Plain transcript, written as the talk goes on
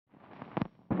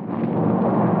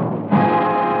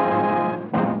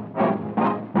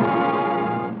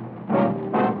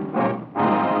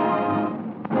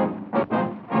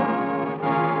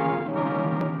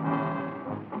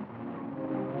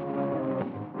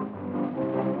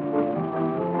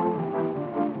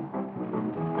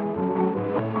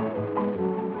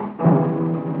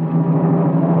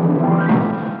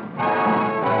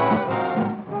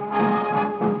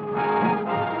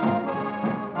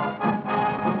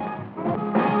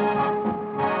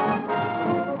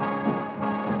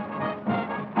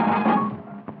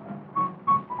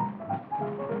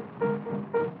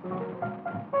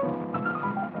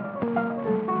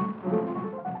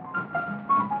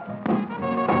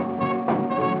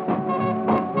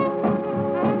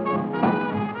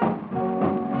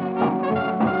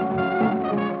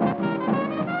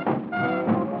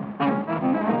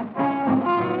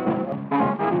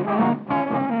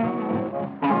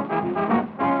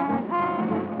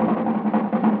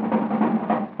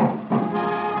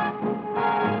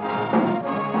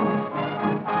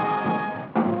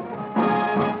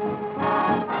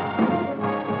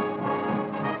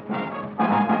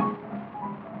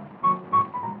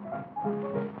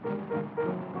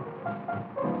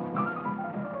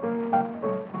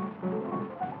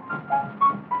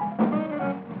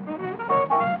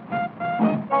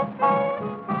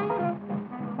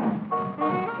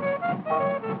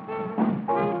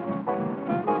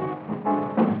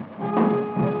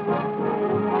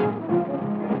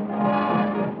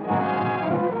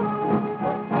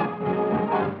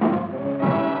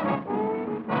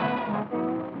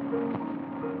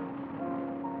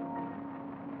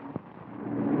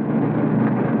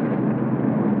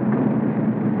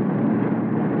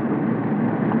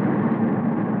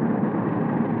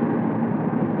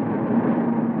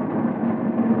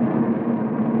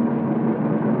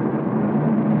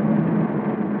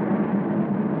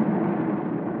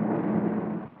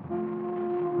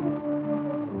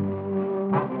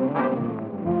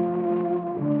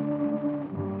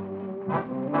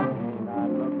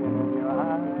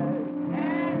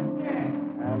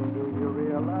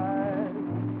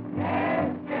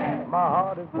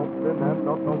started bumping and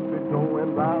the thumping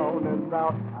going round and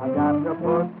round. I got to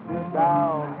put you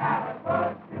down.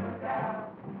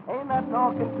 Ain't that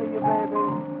talking to you, baby?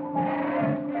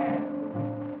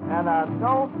 And I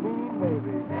don't mean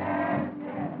maybe.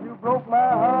 You broke my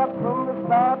heart from the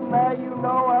start, and now you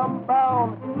know I'm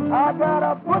bound. I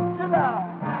gotta put you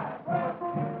down.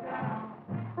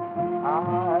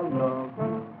 I love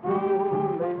you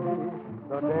truly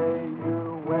the day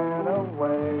you went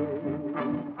away.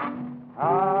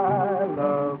 I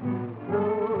love you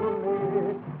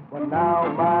truly, but now,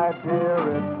 my dear,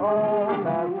 it's all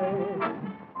passing.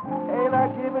 Ain't I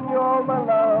giving you all my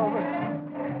love?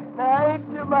 Now ain't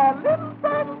you my little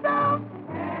sundown?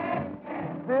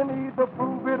 Then either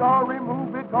prove it or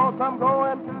remove it, 'cause I'm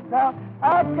going to town.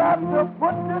 I've got to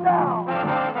put you down.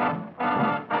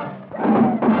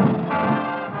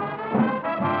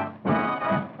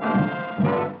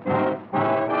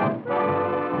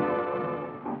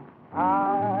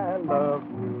 I love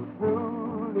you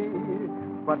truly,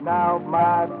 but now,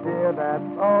 my dear, that's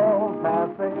all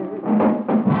passing.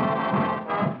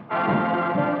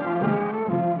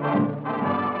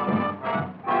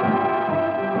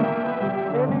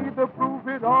 Prove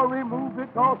it or remove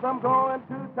it, 'cause I'm going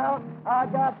to town. I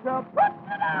got to put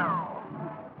you down.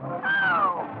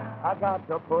 I got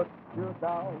to put you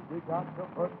down. We got to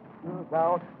put you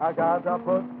down. I got to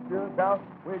put you down.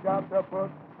 We got to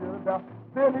put you down.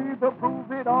 Then either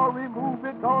prove it or remove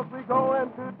it, 'cause we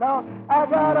going to town. I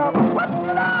got to put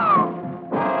you down.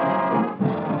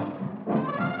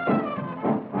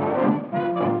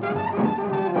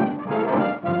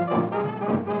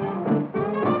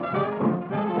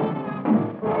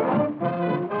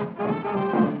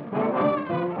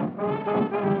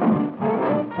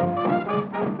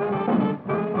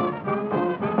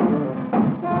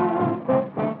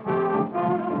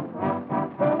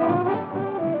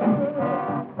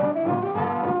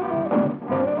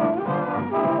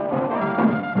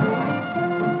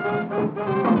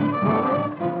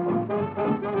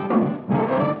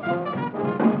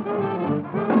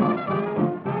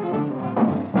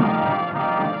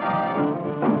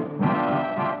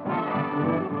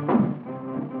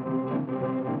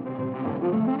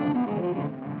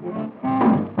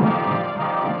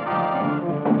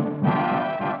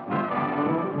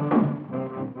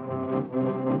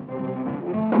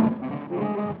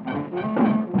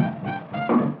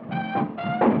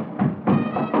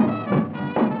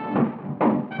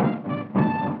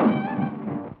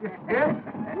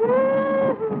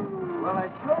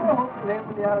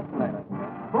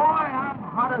 Boy, I'm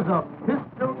hot as a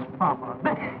pistol's popper.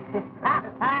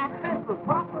 Pistol's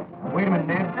popper? Wait a minute,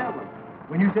 Ned.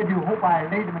 When you said you hope I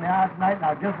laid him in the house tonight,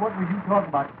 now just what were you talking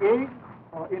about, eggs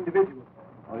or individuals?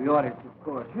 Oh, the audience, of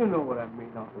course. You know what I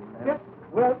mean, Uncle Lem. Yep.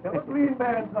 Well, green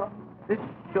man, something. This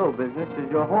show business is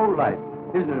your whole life,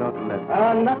 isn't it, Uncle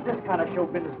Lem? Not this kind of show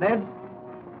business, Ned.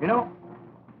 You know,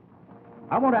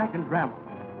 I want to act in drama.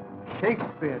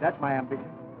 Shakespeare, that's my ambition.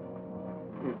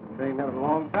 You've been trained that a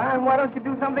long time. Why don't you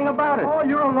do something about it? Oh,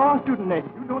 you're a law student, Ned.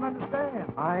 You don't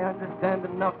understand. I understand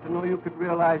enough to know you could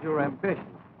realize your ambition.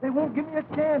 They won't give me a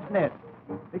chance, Ned.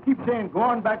 They keep saying, go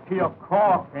on back to your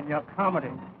cork and your comedy.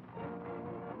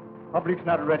 Public's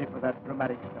not ready for that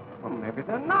dramatic stuff. Well, maybe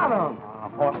they're not on.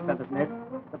 Horse feathers, Ned.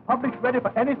 The public's ready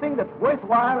for anything that's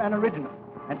worthwhile and original.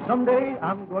 And someday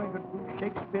I'm going to do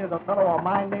Shakespeare's Othello or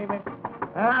my name is...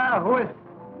 who is it?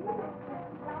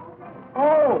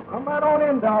 Oh, come right on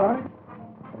in, darling.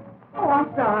 Oh,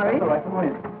 I'm sorry. That's all right, come on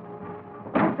in.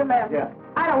 Mr. Lem, Yeah.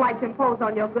 I don't like to impose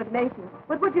on your good nature,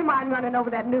 but would you mind running over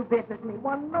that new business meeting?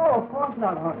 Well, no, of course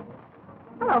not, honey.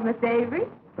 Hello, Miss Avery.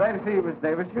 Glad to see you, Miss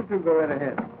Davis. You two go right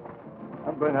ahead.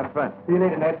 I'm going up front. See you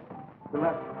later, Ned. Good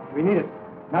luck. We need it.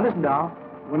 Now, listen, doll.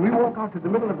 When we walk out to the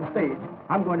middle of the stage,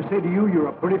 I'm going to say to you, you're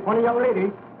a pretty funny young lady.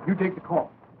 You take the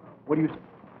call. What do you say?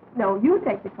 No, you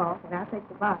take the call, and I'll take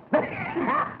the box. That'll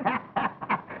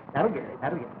get it.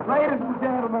 That'll get it. Ladies and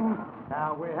gentlemen,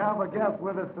 now we have a guest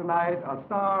with us tonight, a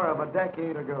star of a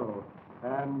decade ago.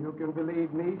 And you can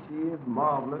believe me, she is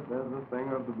marvelous as a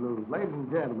singer of the blues. Ladies and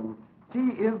gentlemen, she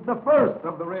is the first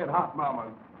of the Red Hot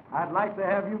Mamas. I'd like to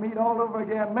have you meet all over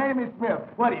again, Mamie Smith.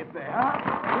 What do you say, huh?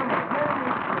 Mamie Smith.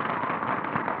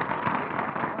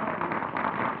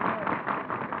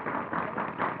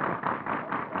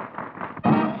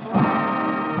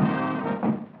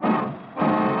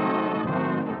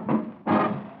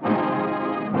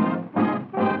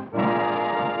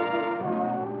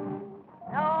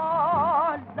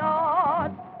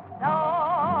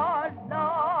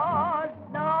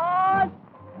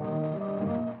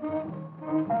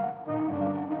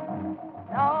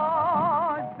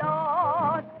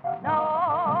 Lord,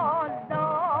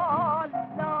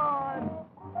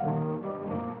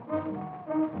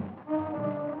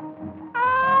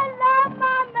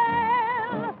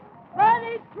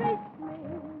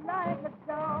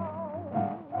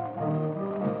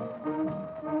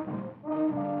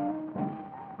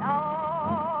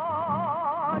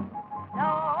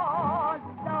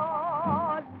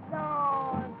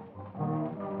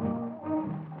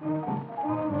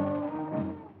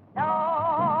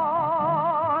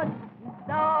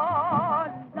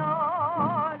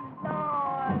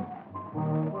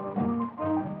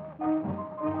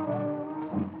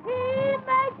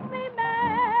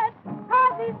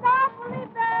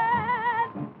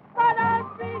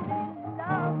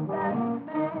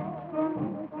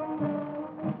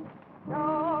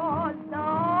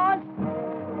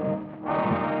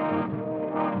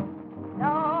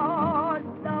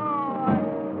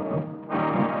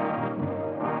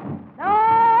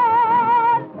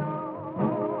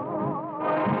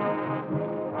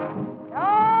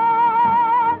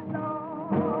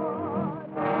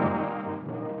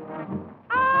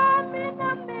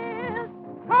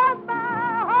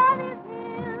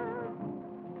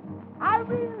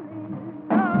 really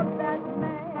love that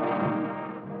man.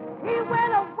 He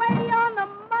went away on a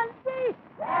Monday,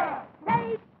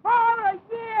 stayed for a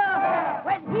year.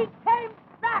 When he came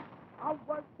back, I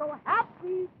was so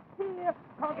happy, dear,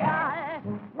 'cause I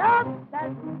love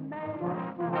that man.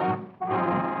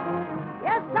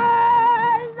 Yes, I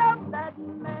love that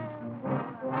man.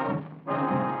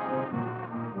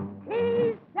 He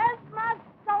says my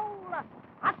soul,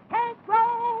 I can't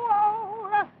grow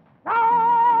old.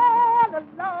 Lord, I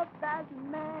love that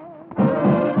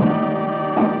man.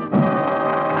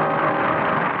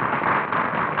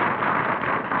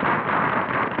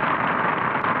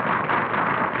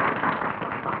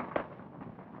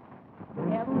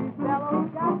 Every fellow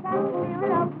got that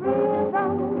spirit of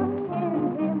rhythm in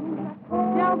him.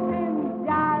 Jumping,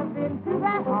 diving to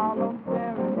that Harlem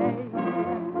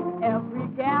serenade. Every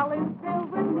gal is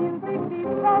filled with music,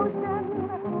 devotion,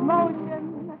 motion.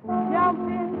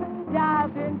 Jumping,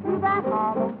 diving to that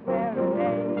Harlem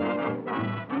serenade.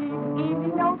 These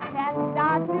evening notes cats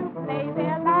start to play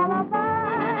their lullaby.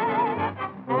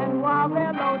 And while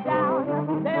they're low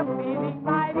down, they're feeling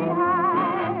mighty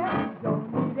high.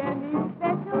 Don't need any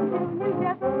special tune, you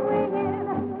just swing it,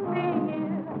 sing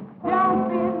it,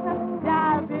 jump in,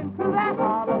 dive into that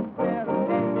Harlem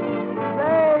serenade.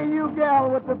 Say, you gal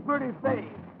with the pretty face.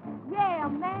 Yeah,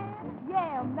 man,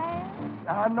 yeah, man,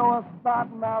 I know a spot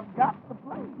and I've got the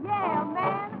place. yeah,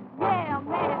 man, yeah,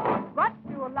 man. But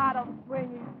to a lot of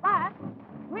swingy spots,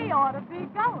 we ought to be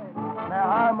going. Now,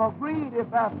 I'm agreed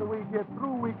if after we get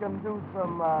through we can do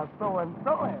some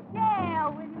so-and-so-ing. Yeah,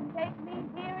 will you take me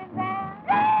here and there?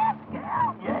 Yes,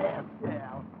 gal, yes,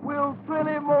 gal. We'll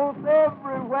trilly most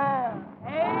everywhere.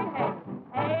 Hey, hey,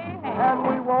 hey, hey. And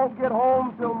we won't get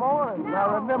home till morning.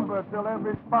 Now, remember, till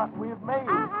every spot we've made.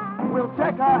 We'll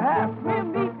check our hats. We'll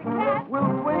meet the cat.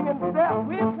 We'll swing and step.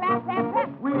 We'll clap that pep.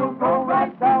 We'll go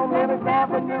right down Lennox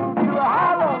Avenue to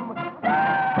Harlem.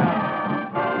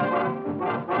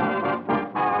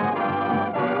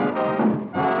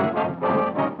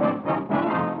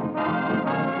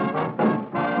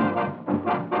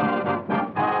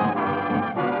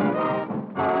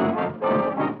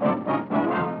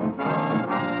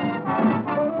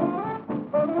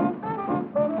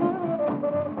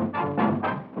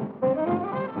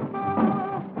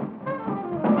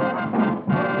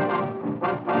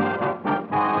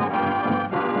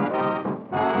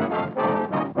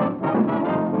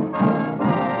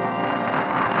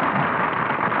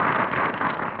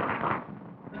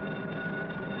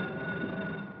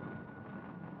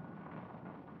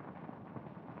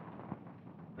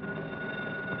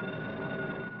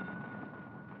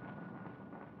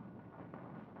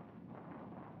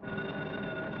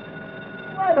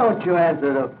 Why don't you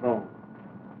answer the phone?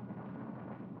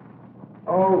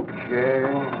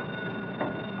 Okay.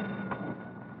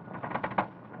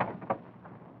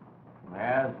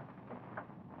 Yes.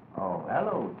 Oh,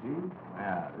 hello, Chief.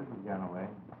 Yeah, this is Genoway.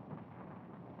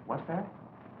 What's that?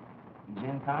 He's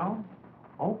in town?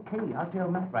 Okay, I'll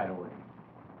tell Matt right away.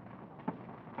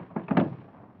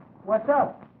 What's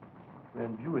up?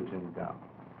 Then Jewett's in town.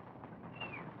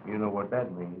 You know what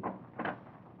that means.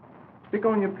 Stick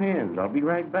on your pins. I'll be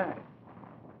right back.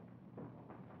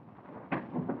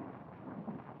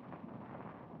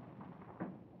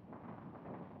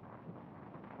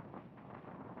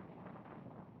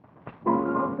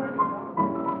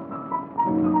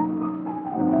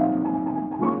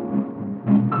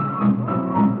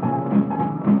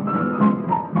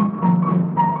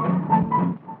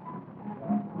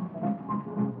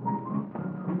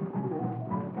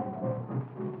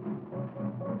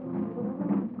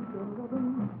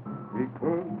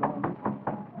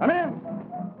 Come in.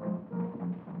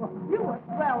 You were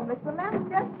swell, Mr. Lem,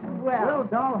 just swell. Well,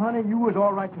 doll, honey, you was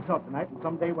all right yourself tonight, and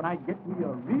someday when I get me a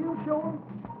real show,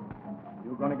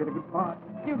 you're gonna get a good part.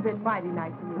 You've been mighty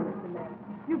nice to me, Mr. Lem.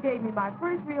 You gave me my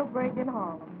first real break in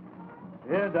Harlem.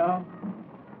 Yeah, doll.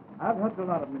 I've helped a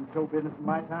lot of them in show business in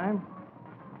my time.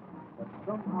 But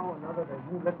somehow or another, they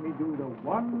won't let me do the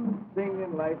one thing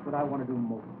in life that I want to do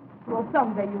most. Well,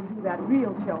 someday you'll do that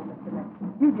real show, Mr.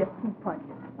 Lem. You just keep punching.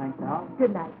 Thanks, doll.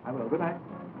 Good night. I will. Good night.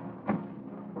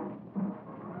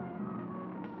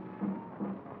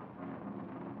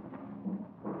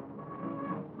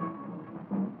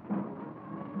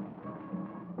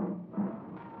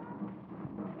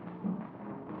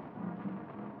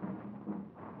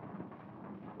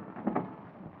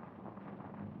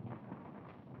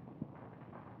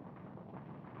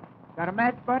 Got a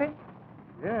match, buddy?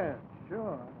 Yeah,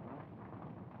 sure.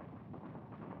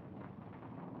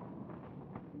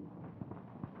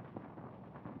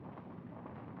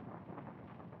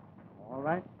 All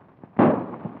right.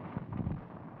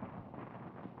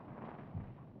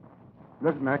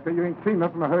 Listen, actor, you ain't seen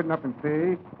nothing or heard nothing,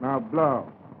 see? Now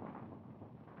blow.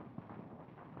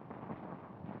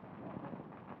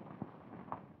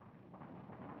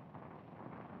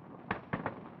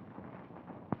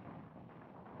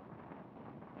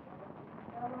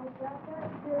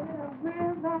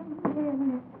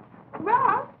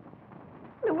 Rob,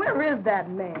 where is that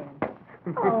man?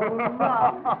 Oh,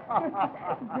 Rob.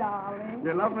 Darling.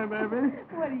 You love me, baby?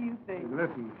 What do you think?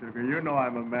 Listen, sugar, you know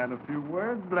I'm a man of few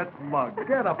words. Let's mug.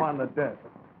 Get up on the desk.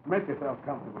 Make yourself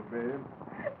comfortable, babe.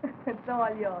 It's all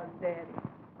yours, Daddy.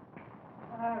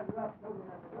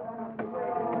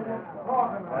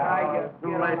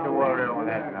 Too late to worry over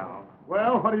that now.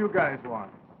 Well, what do you guys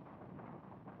want?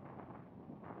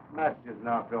 Match just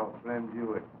knocked off Slim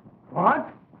Jewett. What?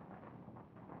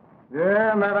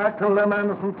 Yeah, and that actor Lem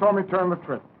Anderson saw me turn the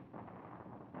trick.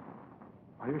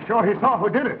 Are you sure he saw who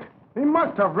did it? He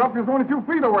must have. Ruff is only a few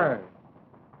feet away.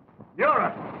 You're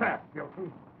a sap,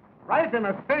 Gilson. Right in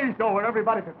a stage door where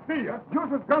everybody could see you.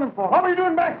 Joseph gunning for me. What were you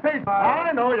doing backstage?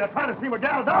 I know, you're trying to see what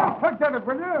gal Oh, down. forget it,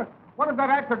 will you? What if that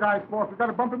actor guy's forced? We've got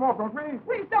to bump him off, don't we?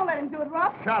 Please don't let him do it,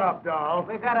 Rob. Shut up, doll.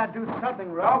 We gotta do something,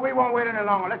 Rob. We won't wait any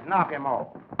longer. Let's knock him off.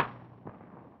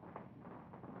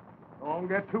 Don't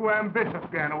get too ambitious,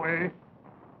 Ganaway.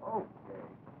 Okay.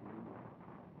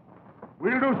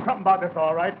 We'll do something about this,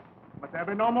 all right. But there'll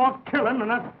be no more killing,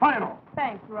 and that's final.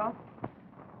 Thanks, Rob.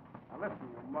 Now listen,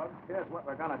 you mug. Here's what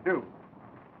we're gonna do.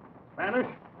 Spanish,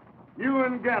 you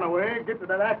and Ganaway get to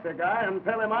that actor guy and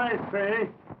tell him I say...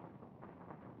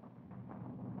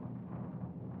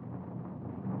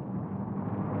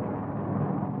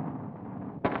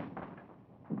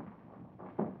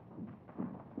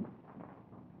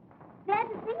 Glad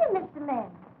to see you, Mr. Lem.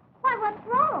 Why, what's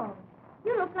wrong?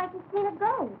 You look like you've seen a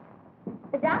ghost.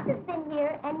 The doctor's been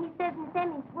here, and he says Miss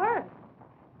Emmy's worse.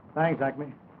 Thanks, Acme.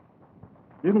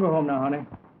 You can go home now, honey.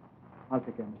 I'll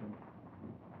take care of Miss Emmy.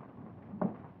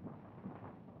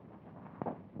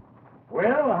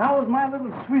 Well, how's my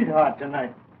little sweetheart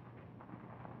tonight?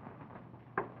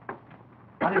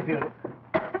 How do you feel?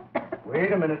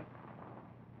 Wait a minute.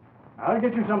 I'll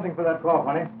get you something for that cough,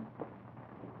 honey.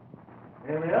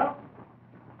 Here we are.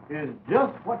 Is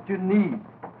just what you need.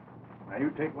 Now, you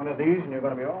take one of these, and you're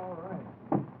going to be all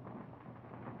right.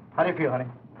 How do you feel, honey?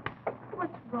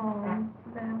 What's wrong,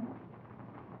 Lem?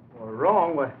 Well,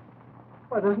 wrong?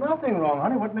 Why, there's nothing wrong,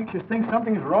 honey. What makes you think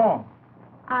something's wrong?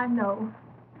 I know.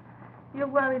 You're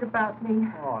worried about me.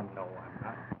 Oh, no, I'm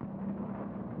not.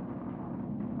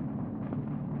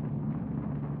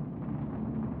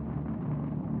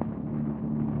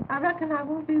 I reckon I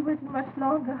won't be with you much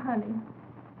longer, honey.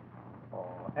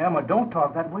 Oh, Emma, don't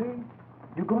talk that way.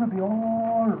 You're going to be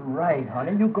all right,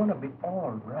 honey. You're going to be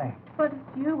all right. But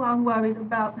it's you I'm worried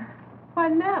about. Why,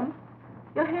 Lem,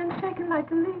 your hand's shaking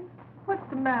like a leaf. What's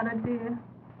the matter, dear?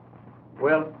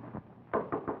 Well,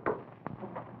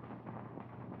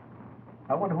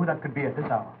 I wonder who that could be at this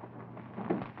hour.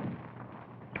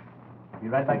 You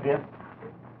right back there?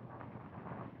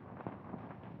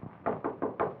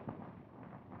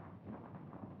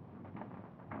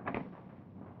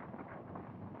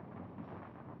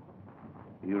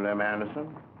 You Lem Anderson?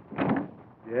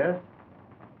 Yes?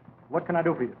 What can I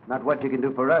do for you? Not what you can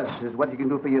do for us, is what you can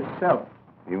do for yourself.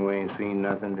 You ain't seen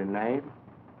nothing tonight.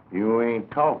 You ain't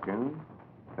talking,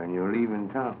 and you're leaving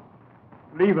town.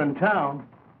 Leaving town?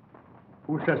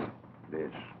 Who says so?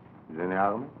 This is in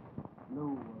Harlem?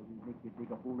 No, we make you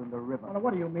dig a hole in the river. Well,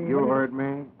 what do you mean? You heard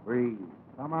me. Breathe.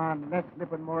 Come on, let's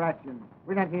slip in more action.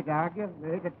 We're not here to argue.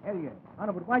 We're here to tell you. I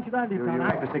know, but why should I leave Do town?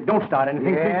 you- I sick. Don't start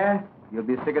anything. Yeah? You'll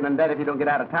be sicker than that if you don't get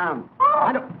out of town.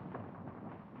 I don't...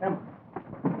 Emma.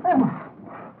 Emma.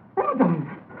 Emma, darling.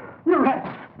 You rats.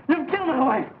 You've killed my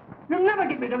wife. You'll never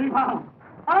get me to leave Harlem.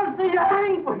 I'll see you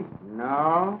hanged for it.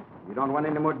 No? You don't want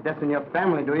any more deaths in your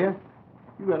family, do you?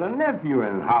 You got a nephew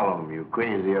in Harlem you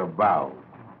crazy about.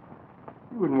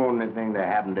 You wouldn't want anything to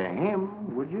happen to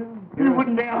him, would you? You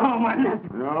wouldn't dare harm my nephew.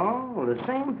 No, well, the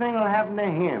same thing will happen to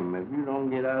him if you don't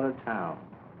get out of town.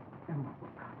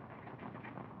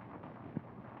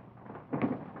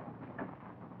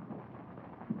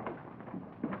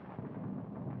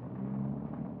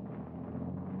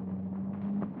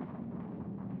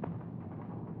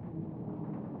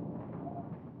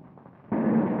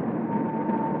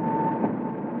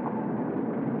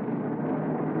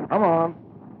 Come on.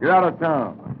 Get out of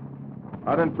town.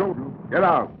 I done told you. Get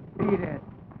out. Beat it.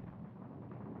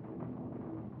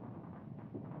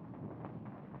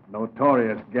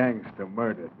 Notorious gangster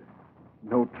murdered.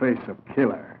 No trace of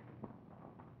killer.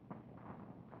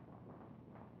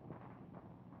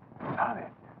 Solid.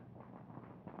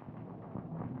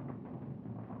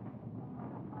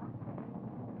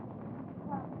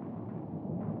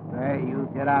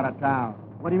 Get out of town.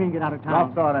 What do you mean, get out of town?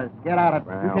 Rough orders. Get out of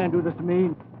town. You can't do this to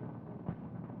me.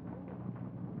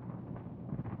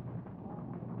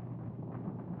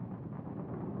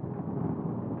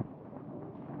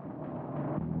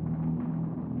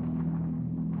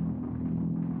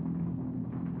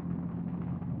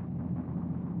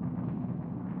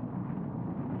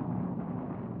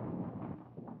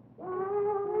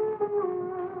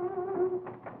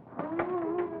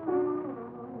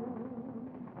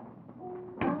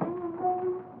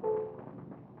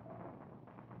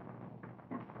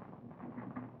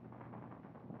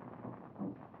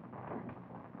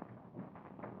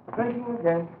 Drinking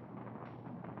again.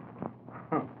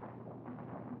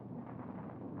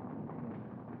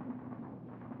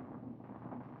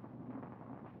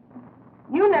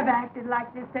 You never acted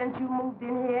like this since you moved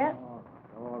in here.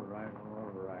 All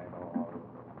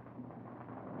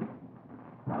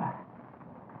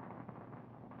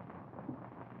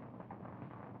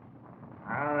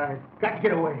right. Got to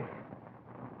get away.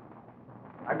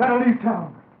 I gotta leave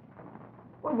town.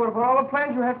 Well, what about all the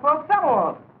plans you had for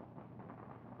Othello?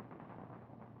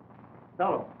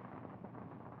 Othello.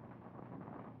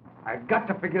 I got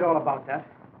to forget all about that.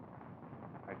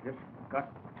 I just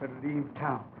got to leave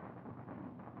town.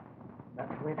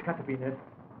 That's the way it's got to be, Ned.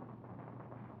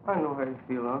 I know how you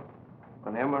feel, huh?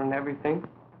 On Emma and everything.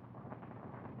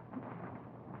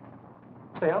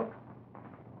 Say, Unc,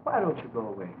 why don't you go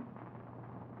away?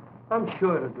 I'm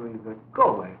sure it'll do you good.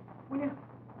 Go away, will you?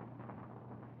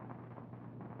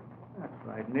 That's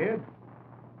right, Ned.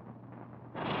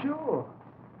 Sure.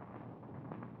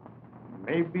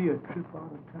 Maybe a trip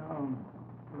out of town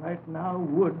right now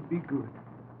would be good.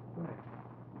 Right.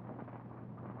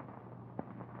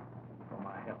 For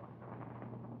my health.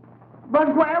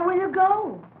 But where will you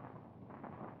go?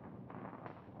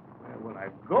 Where will I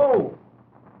go?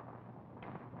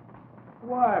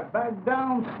 Why, back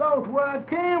down south where I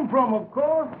came from, of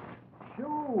course.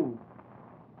 Sure.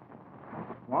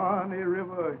 Swanee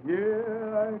River,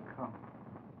 here I come.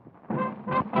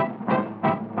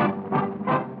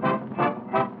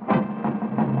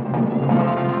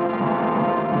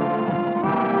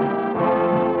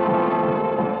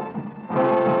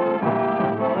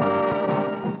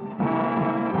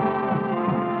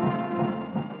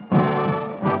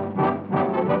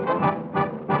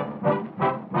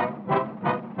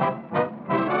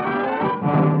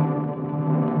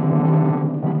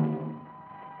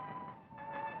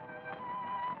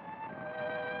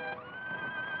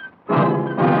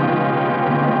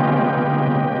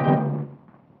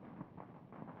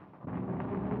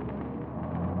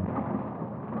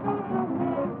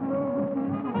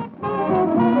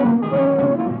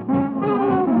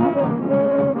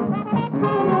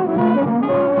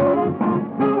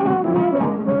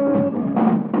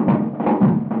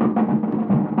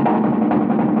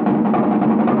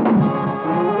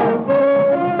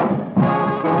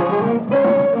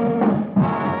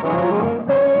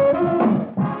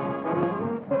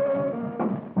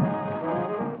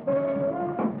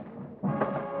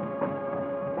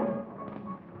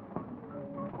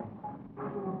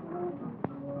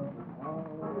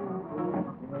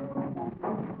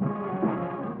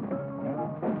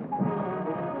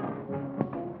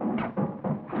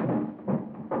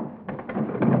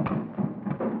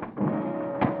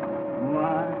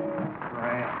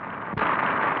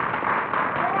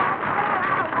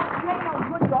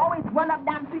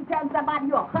 Somebody,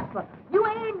 you're a hustler. You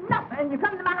ain't nothing. You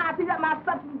come to my house, pick up my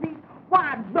substances.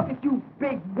 Why, look at you,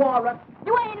 big walrus.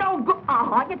 You ain't no good.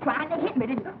 You're trying to hit me.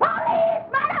 Police,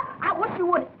 mother! I wish you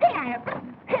would. Here,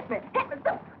 hit me. Just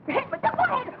go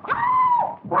ahead.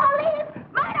 Oh, police,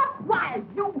 mother! Why,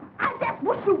 I just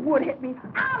wish you would hit me.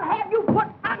 I'll have you put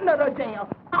under the jail.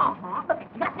 Look,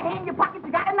 you got your hand in your pocket,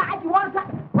 you got a knife, you want to touch.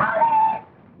 Police,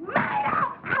 mother!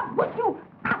 I wish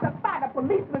I could find a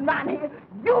policeman around here.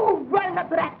 You running up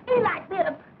to that Eli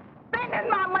theater, spending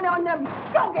my money on them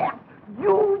show gas.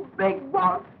 You big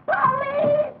boss.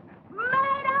 Police!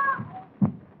 Murder!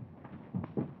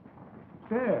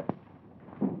 There.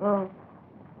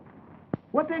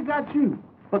 What they got you?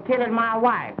 For killing my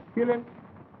wife. Killing?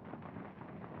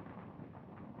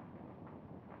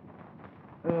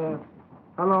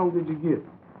 How long did you get?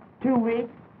 2 weeks.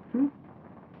 2?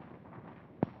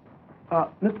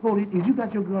 Mr. Foley, is you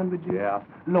got your gun with you? Yeah.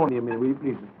 Loan me a minute, will you,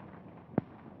 please?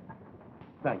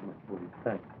 Thank you, Mr. Foley.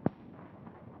 Thank you.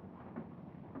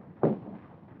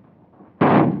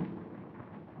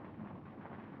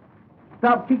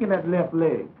 Stop kicking that left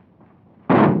leg.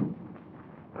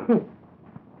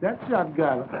 That shot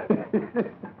got her.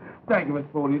 Thank you,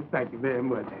 Mr. Foley. Thank you very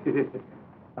much.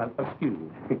 Excuse me.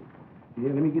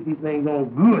 Yeah, let me get these things on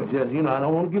good, Judge. You know, I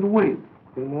don't want to get away.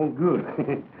 Still no good.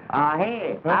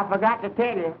 Hey, I forgot to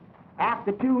tell you.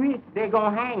 After 2 weeks, they're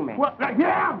gonna hang me. What?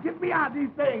 Yeah, get me out of these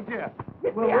things here.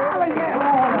 Get me out of here.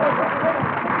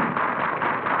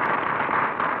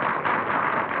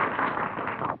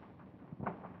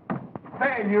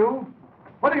 Hey, you.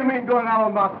 What do you mean going out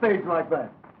on my stage like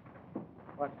that?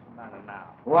 What's the matter now?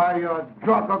 Why, you're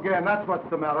drunk again. That's what's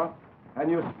the matter.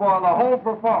 And you spoil the whole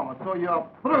performance, so you're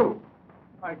through.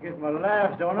 I get my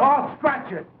laughs, don't I? Oh,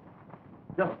 scratch it.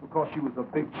 Just because she was a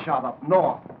big shot up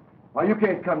north. Why, you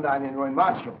can't come down here and ruin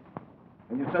my show.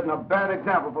 And you're setting a bad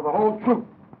example for the whole troupe.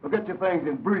 So get your things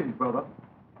in breeze, brother.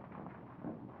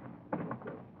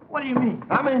 What do you mean?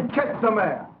 I mean, kick some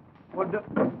air. Well,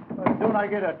 don't I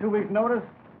get a 2 weeks notice?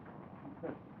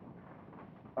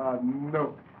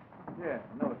 No. Yeah,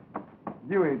 notice.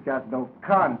 You ain't got no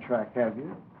contract, have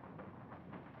you?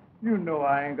 You know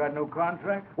I ain't got no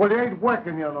contract. Well, you ain't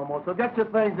working here no more, so get your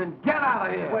things and get out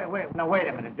of here. Wait. Now, wait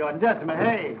a minute, Jordan. Just a minute.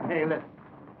 Hey, listen.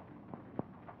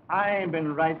 I ain't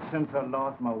been right since I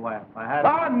lost my wife. I had...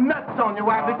 Oh, nuts on your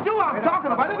wife. It's you I'm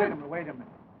talking about, isn't it? Wait a minute.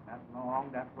 That's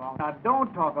wrong. Now,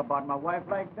 don't talk about my wife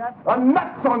like that.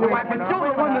 Nuts on your wife. It's you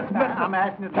the one that's missing. I'm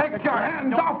asking you to... Take your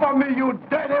hands off of me, you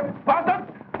dirty buzzard.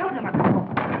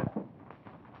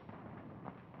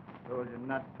 Told you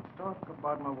not to talk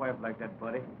about my wife like that,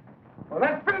 buddy. Well,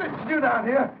 let's finish you down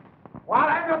here. While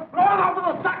I have you thrown over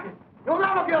the socket. You'll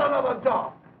never get another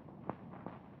job.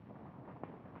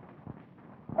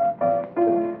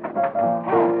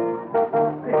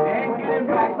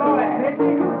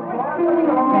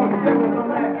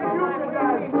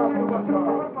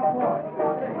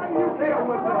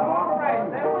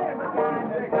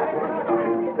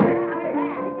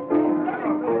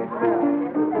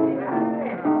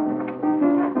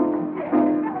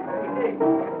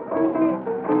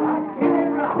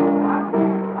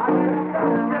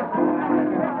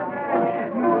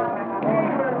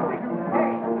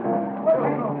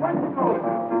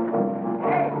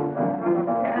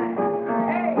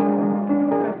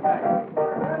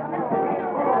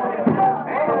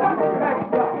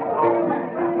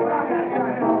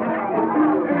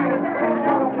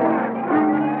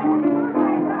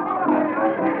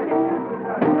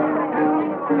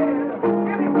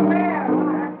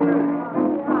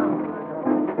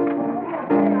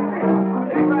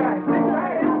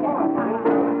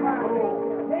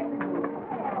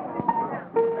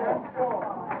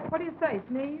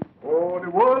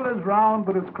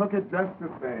 But it's crooked just the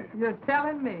same. You're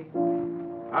telling me.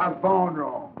 I was born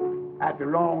wrong, at the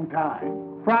wrong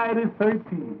time. Friday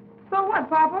 13th. So what,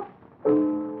 Papa?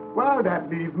 Well, that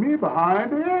leaves me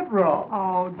behind the 8th row.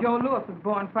 Oh, Joe Lewis was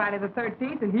born Friday the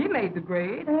 13th, and he made the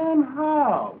grade. And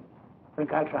how?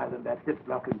 Think I'll try them that hip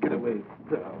block and get away.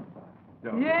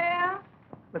 Yeah,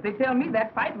 but they tell me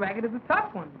that fight racket is a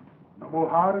tough one. No more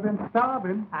harder than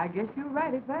starving. I guess you're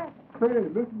right at that. Say,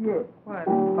 listen here. What?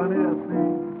 Honey, I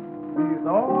see. He's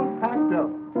all packed up.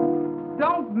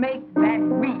 Don't make that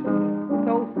reach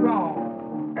so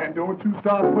strong. And don't you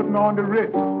start putting on the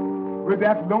rich with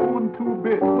that loan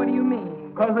 2-bit. What do you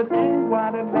mean? 'Cause it ain't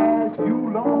going to last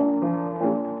you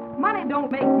long. Money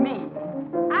don't make me.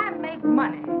 I make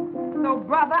money. So,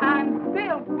 brother, I'm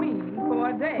still queen for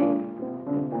a day.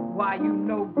 Why, you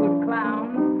no good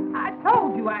clown. I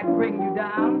told you I'd bring you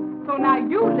down. So now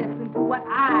you listen to what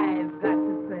I've got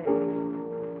to say.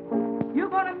 You're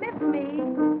gonna miss me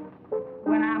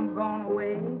when I'm gone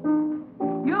away.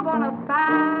 You're gonna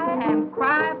sigh and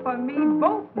cry for me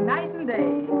both night and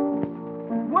day.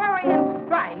 Worry and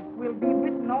strife will be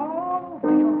written all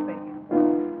over your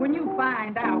face when you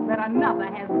find out that another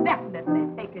has definitely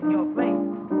taken your place.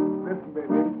 Listen,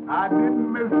 baby, I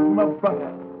didn't miss my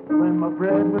butter when my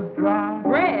bread was dry.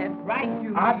 Bread, right,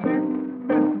 you I mean. didn't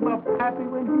miss my pappy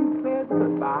when he said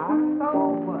goodbye. So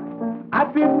what? I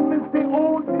didn't miss the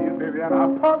old deal, baby, and I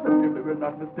positively will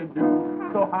not miss the new.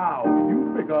 So how?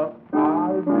 You figure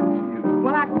I'll miss you.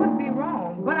 Well, I could be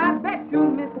wrong, but I bet you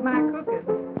miss my cooking.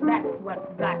 That's what's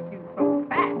got you so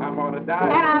fat. I'm on a And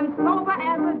diet. I'm sober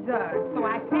as a judge, so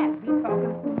I can't be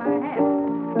talking through my hat.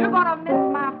 You're gonna miss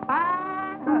my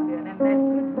fine hugging and that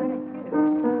good pretty kiss.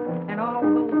 And all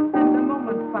those tender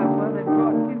moments, Papa, that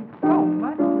brought you so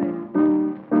much bliss.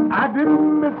 I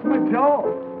didn't miss my jaw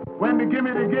when they give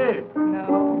me the gig.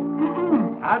 No.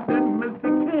 I didn't miss the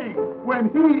king when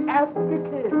he asked the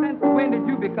kid. Since when did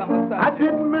you become a I subject?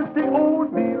 didn't miss the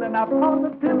old deal, and I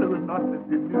positively will not miss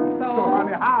the new. So?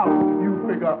 Honey, how you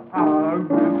figure I'll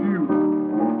miss you?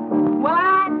 Well,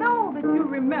 I know that you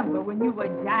remember when you were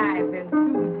jiving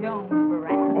Sue Jones'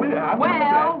 barack. Oh, yeah, I remember Well,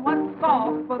 that. what's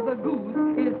sauce for the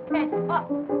goose is ketchup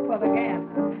for the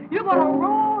gander. You're gonna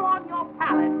roll on your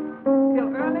pallet till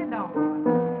early dawn.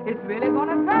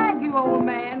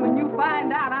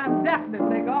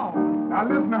 Now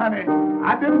listen, honey.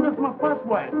 I didn't miss my first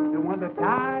wife, the one that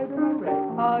died in a wreck.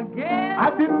 Again?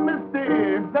 I didn't miss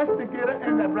the investigator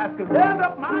in Nebraska. Stand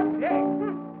up my check.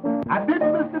 I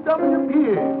didn't miss the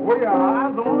WPA. We are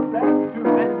eyes on that too.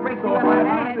 Let's break So you up how my in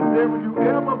head. the devil you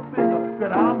ever figure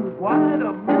that I'm going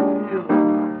to miss you?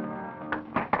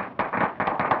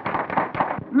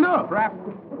 Look,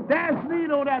 Dad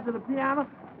Sneed over there to the piano.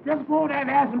 Just go over there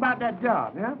and ask him about that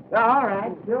job, yeah? All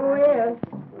right, sure is.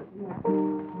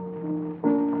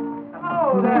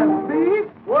 Hello there, Steve.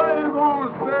 What are you going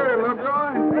to say,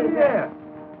 Lovejoy? Hey, yeah.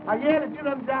 I hear that you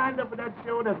done dined up for that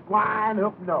show that's wine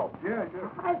up north. Yeah,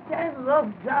 sure. High chances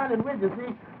of John and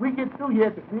Registry, we get through here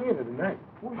at the theater tonight.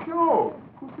 Well, sure.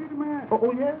 Go see the man.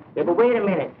 Oh, yeah? Yeah, but wait a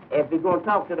minute. If we're going to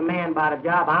talk to the man about a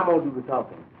job, I'm going to do the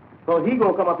talking. Because he's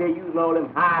going to come up here using all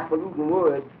them high-polluting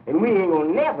words, and we ain't going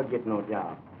to never get no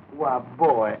job. Why,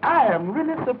 boy, I am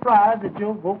really surprised at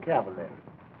your vocabulary.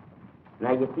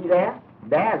 Now, you see that?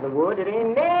 There's a word that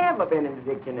ain't never been in the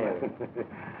dictionary.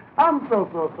 I'm so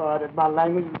sorry that my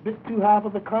language is a bit too high for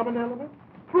the common element.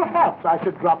 Perhaps I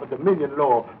should drop a dominion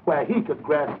law where he could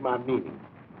grasp my meaning.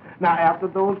 Now, after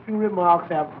those few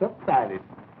remarks have subsided,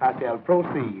 I shall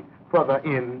proceed further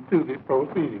into the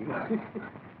proceedings.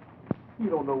 You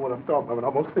don't know what I'm talking about.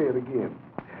 I'm going to say it again.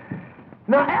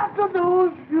 Now, after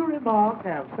those few remarks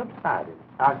have subsided,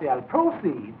 I shall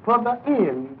proceed further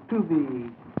into the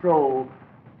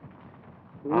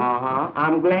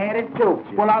I'm glad it choked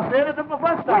you. Well, I said it the first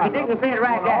time. Well, you didn't say it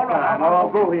right that time. Oh,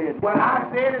 go ahead. Well, I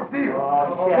said it too.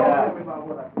 Oh, shut up.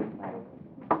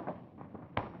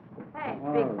 Hey,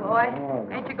 big boy,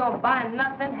 ain't you gonna buy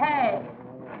nothing? Hey.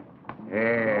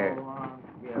 Yeah. Go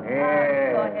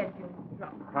ahead, Junior.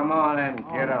 Come on and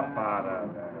get up out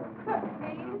of there.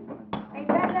 Ain't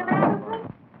that Lem Anderson?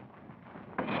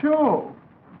 Sure.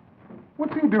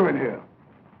 What's he doing here?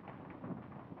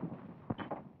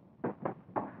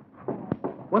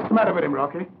 What's the matter with him,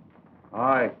 Rocky?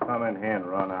 I come in here and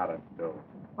run out of dough.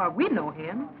 Why, we know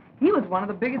him. He was one of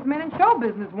the biggest men in show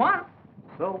business once.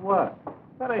 So what?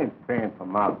 That ain't paying for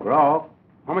my grog.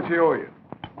 How much he owe you?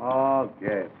 Oh,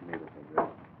 gas needle for this.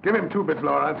 Give him 2 bits,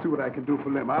 Laura. I'll see what I can do for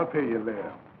Lem. I'll pay you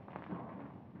later.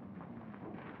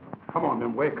 Come on,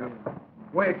 then, wake up.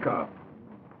 Wake up.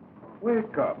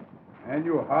 Wake up. And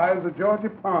you're high as a Georgia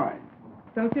pine.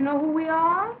 Don't you know who we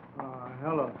are?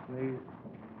 Hello, Sneeze.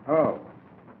 Oh.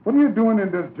 What are you doing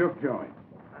in this juke joint?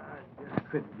 Just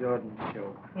quit Jordan's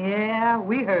show. Yeah,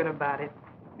 we heard about it.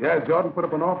 Yeah, Jordan put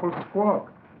up an awful squawk.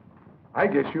 I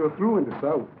guess you're through in the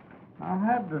South. I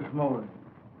had this motive.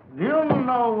 You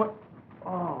know what...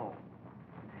 Oh.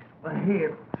 My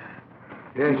head.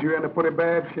 Yes, you're in a pretty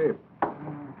bad shape.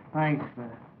 Thanks for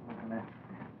looking at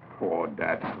Oh,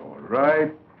 that's all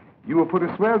right. You were pretty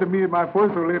swell to me and my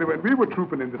first old lady when we were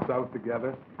trooping in the South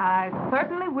together. I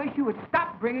certainly wish you would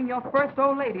stop bringing your first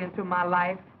old lady into my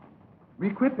life. We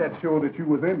quit that show that you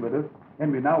was in with us,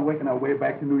 and we're now working our way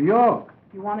back to New York.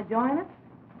 You want to join us?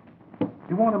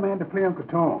 You want a man to play Uncle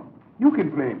Tom? You can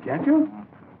play him, can't you?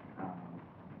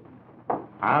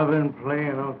 I've been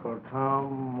playing Uncle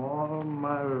Tom all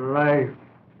my life.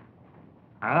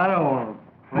 I don't want to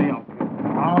play Uncle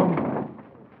Tom.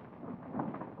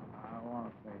 I want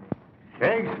to play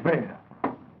Shakespeare.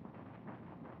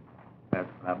 That's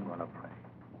what I'm going to play.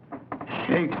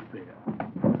 Shakespeare.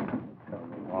 Tell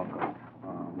me, Uncle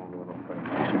Tom, I'm going to play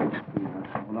Shakespeare.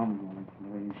 That's what I'm going to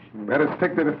play. Better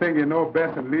stick to the thing you know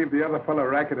best and leave the other fellow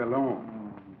racket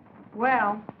alone.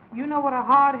 Well, you know what a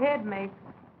hard head makes.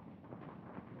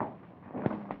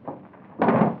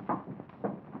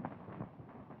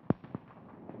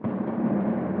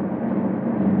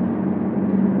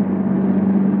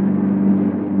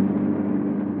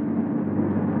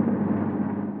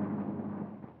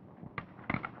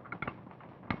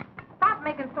 Stop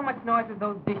making so much noise with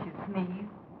those dishes, Sneeze.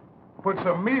 Put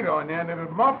some meat on there and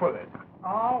it'll muffle it.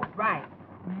 All right.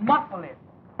 Muffle it.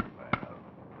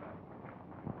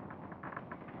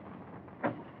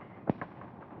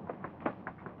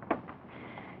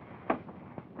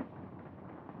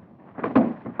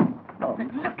 Oh,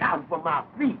 look out for my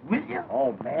feet, will you?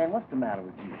 Oh, man, what's the matter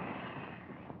with you? You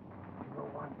know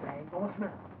one thing,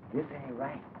 Bossman? This ain't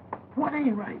right. What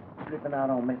ain't right? Slipping out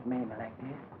on Miss Mamie like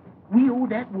this. We owe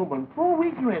that woman 4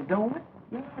 weeks' rent, don't we?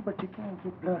 Yeah, but you can't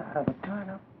get blood out of a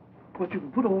turnip. But you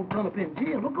can put old Turnip in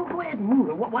jail. Well, go ahead and move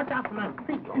it. Watch out for my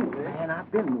feet, too, man. Man,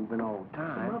 I've been moving all the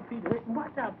time. My feet,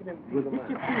 watch out for them feet. Look at Get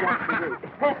your mine.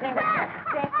 feet out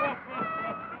the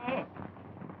way.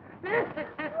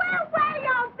 Well, where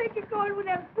y'all think you're going with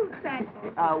them fruit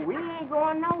sandals? We ain't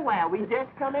going nowhere. We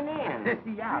just coming in.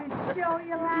 Yeah. You sure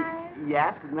you lying?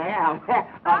 Yes, ma'am.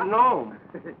 I've known.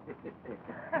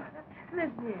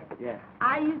 listen here. Yeah.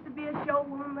 I used to be a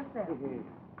showwoman myself.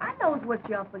 I knows what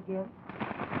you're up against.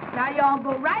 Now, y'all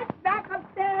go right back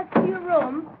upstairs to your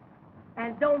room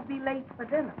and don't be late for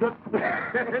dinner. Yes,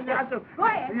 sir. Go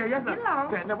ahead. Yeah, yes, sir. Get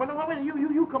along. Yeah, now, wait,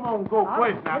 you come on, go All first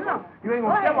right, now. get along. You ain't Go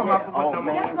gonna tell ahead. them about much no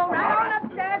more. Just go right on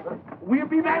upstairs. We'll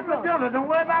be back for dinner. Don't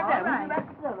worry about that. All right. We'll be back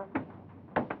for dinner.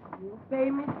 You'll pay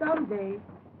me someday.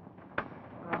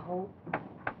 I hope.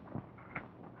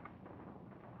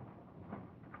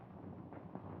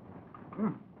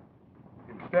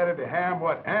 Instead of the ham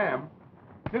what am,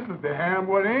 this is the ham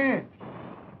what ain't.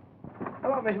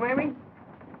 Hello, Miss Mamie.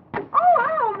 Oh,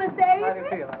 hello, Mr. Avery. How do you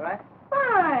feel, all right?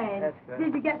 Fine. That's good.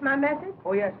 Did you get my message?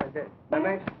 Oh, yes, I did. I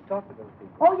managed to talk to those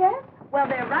people. Oh, yes? Well,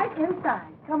 they're right inside.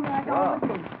 Come right on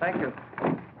with me. Thank you.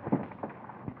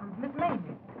 Miss Mamie.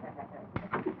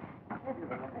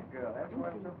 Girl, that's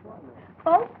what's so fun.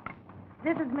 Folks,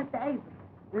 this is Mr. Avery,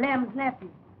 Lem's nephew.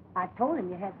 I told him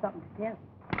you had something to tell him.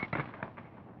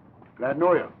 Glad to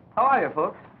know you. How are you,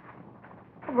 folks?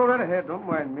 Oh, go right ahead. Don't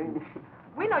mind me.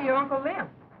 We know your Uncle Lem.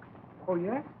 Oh,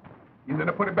 yes? He's in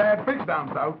a pretty bad fix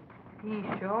down south. He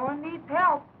sure needs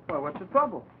help. Well, what's the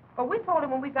trouble? But we told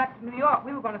him when we got to New York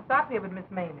we were going to stop here with Miss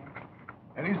Mamie.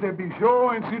 And he said, be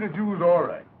sure and see the Jews all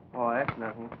right. Oh, that's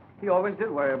nothing. He always did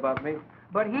worry about me.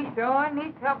 But he sure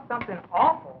needs help something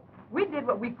awful. We did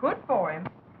what we could for him.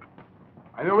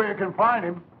 I know where you can find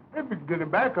him. If we can get him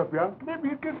back up here, maybe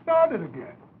he'd get started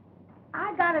again.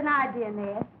 I got an idea,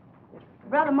 Ned.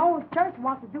 Brother Mo's church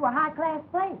wants to do a high-class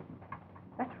play.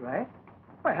 That's right.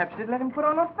 Perhaps you'd let him put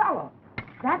on Othello.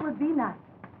 That would be nice.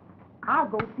 I'll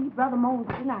go see Brother Mo's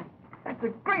tonight. That's a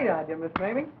great idea, Miss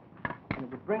Mamie. And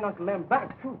it would bring Uncle Lem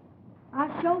back, too.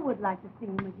 I sure would like to see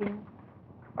him again.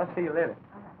 I'll see you later.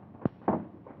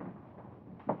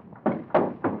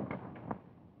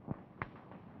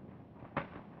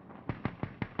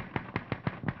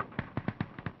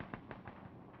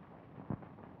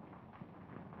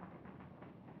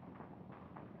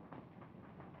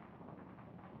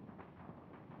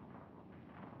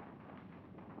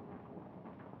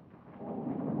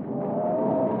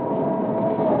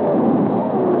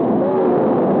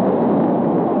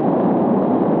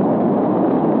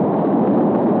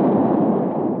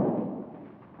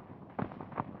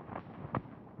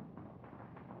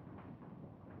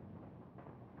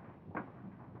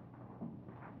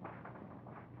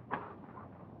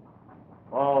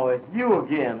 Oh, it's you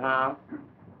again, huh?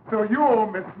 So you owe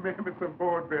Miss Mamie some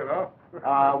board bill,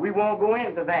 huh? We won't go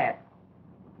into that.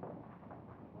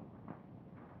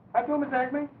 I told Miss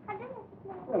Acme. I didn't.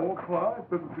 Oh, quiet,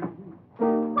 doesn't see you.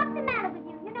 What's the matter with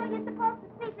you? You know you're supposed to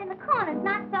sleep in the corners,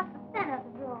 not just the center of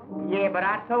the room. Yeah, but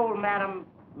I told Madam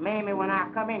Mamie when I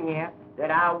come in here that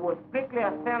I was strictly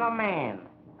a center man.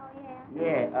 Oh,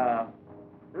 yeah? Yeah,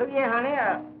 look here, honey,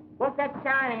 what's that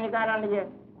shining you got under your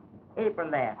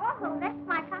apron there? Oh, that's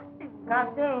my costume.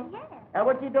 Costume? Yeah.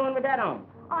 What you doing with that on?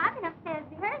 Oh, I've been upstairs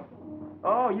rehearsing.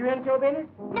 Oh, you in show business?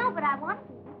 No, but I want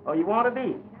to. Oh, you want to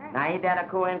be? Now, ain't that a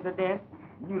coincidence?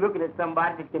 You looking at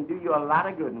somebody that can do you a lot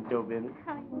of good in show business.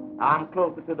 I'm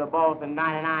closer to the boss than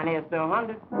 99 is to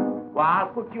 100. Well, I'll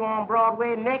put you on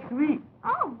Broadway next week.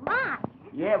 Oh, my.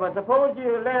 Yeah, but suppose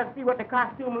you let us see what the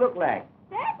costume look like.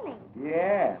 Certainly.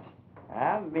 Yeah.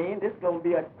 I mean, this gonna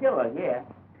be a killer here.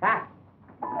 Ha!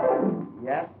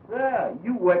 Yes, sir.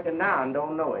 You working now and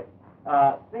don't know it.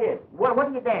 Sid, what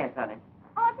do you dance, honey?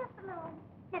 Oh, just a little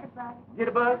jitterbug.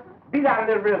 Jitterbug? Beat out a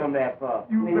little rhythm there, for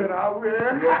You me. bet I will.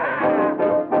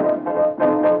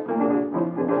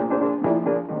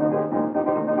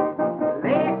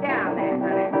 Lay it down there,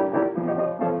 honey.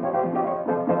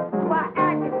 Why,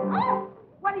 Agnes,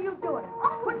 what are you doing?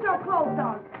 Put your clothes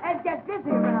on and get busy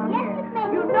around Yes, here. Miss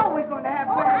Mamie. You know we're going to have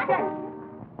Oh, bad I sex. know.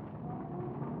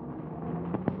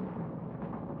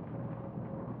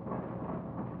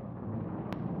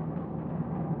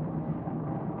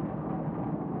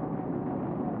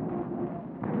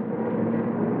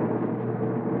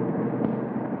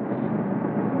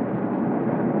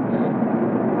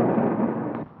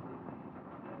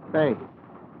 Say,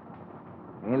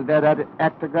 ain't that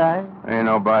actor guy? Ain't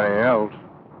nobody else.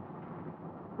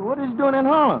 What is he doing in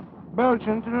Harlem?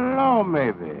 Belching to the law,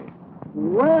 maybe.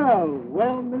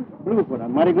 Well, Miss Bluefoot,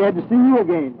 I'm mighty glad to see you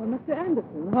again. Well, Mr.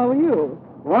 Anderson, how are you?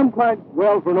 Well, I'm quite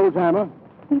well for an old-timer.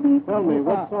 Tell me,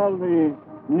 what's all the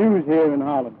news here in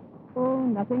Harlem? Oh,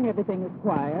 nothing. Everything is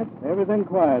quiet. Everything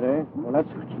quiet, eh? Well,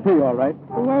 that's me, all right.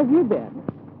 Well, where have you been?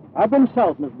 I've been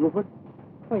south, Miss Bluefoot.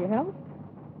 For your health?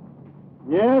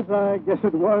 Yes, I guess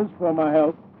it was for my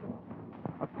health.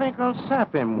 I think I'll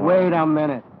sap him one. Wait a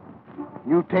minute.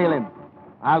 You tail him.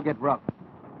 I'll get rough.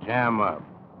 Jam up.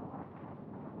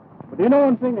 But do you know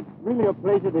one thing? It's really a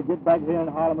pleasure to get back here in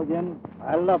Harlem again.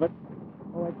 I love it.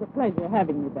 Oh, it's a pleasure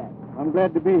having you back. I'm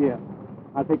glad to be here.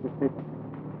 I'll take this paper.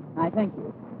 I thank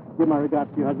you. Give my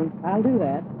regards to your husband. I'll do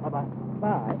that. Bye-bye.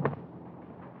 Bye.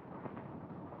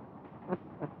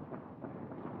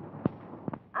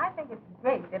 I think it's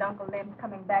great that Uncle Lem's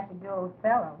coming back to do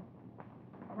Othello.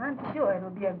 And I'm sure it'll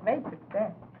be a great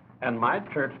success. And my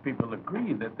church people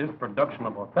agree that this production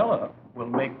of Othello will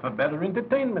make for better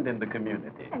entertainment in the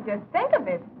community. And just think of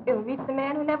it. It'll reach the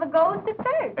man who never goes to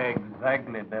church.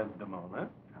 Exactly, Desdemona.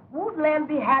 Won't Lem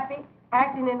be happy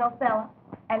acting in Othello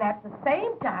and at the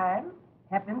same time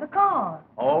helping the cause?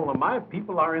 All of my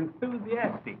people are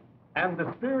enthusiastic, and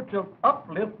the spiritual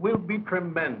uplift will be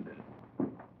tremendous. Gee,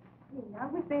 I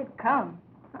wish they'd come.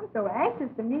 I'm so anxious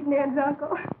to meet Ned's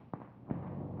uncle.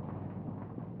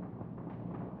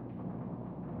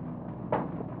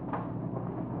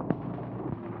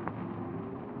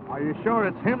 Are you sure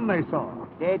it's him they saw?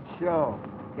 Dead sure.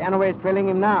 Canaway's trailing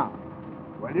him now.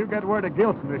 Well, you get word to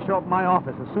Gilson to show up at my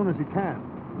office as soon as he can.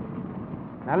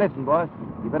 Now listen, boss.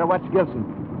 You better watch Gilson.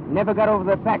 He never got over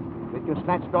the fact that you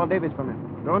snatched all Davis from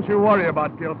him. Don't you worry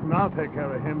about Gilson. I'll take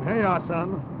care of him. Here you are,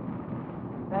 son.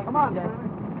 Come on, Jack.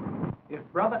 If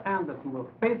Brother Anderson will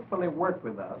faithfully work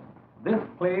with us, this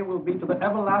play will be to the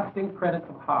everlasting credit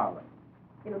of Harlem.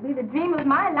 It'll be the dream of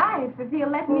my life if he'll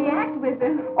let me act with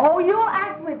him. Oh, you'll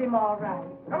act with him all right.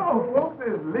 Hello, folks.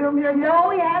 Is Lem here yet? No,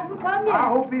 he hasn't come yet. I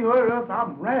hope he heard us.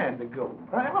 I'm raring to go.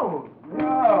 Hello.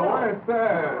 Yeah, where's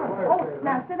that? Oh,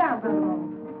 now sit down, Brother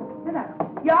Moore. Sit down.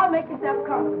 Y'all make yourself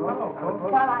comfortable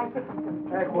while I fix some.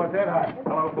 Hey, quartet high.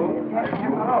 Hello, folks.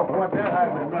 Hello, quartet high.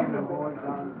 Remember, boys,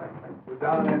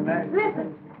 down in there.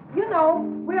 Listen, you know,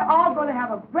 we're all going to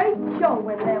have a great show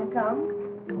when Lem comes.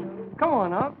 Come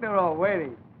on, Unc. They're all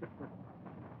waiting.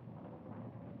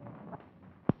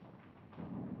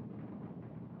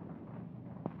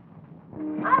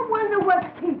 I wonder what's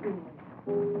keeping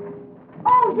you.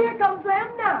 Oh, here comes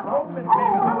Lem now. Oh,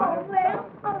 hello, Lem.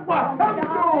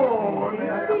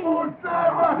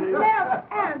 Lem,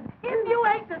 and if you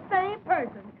ain't the same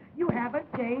person, you haven't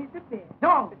changed a bit.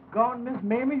 Doggone, Miss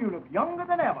Mamie, you look younger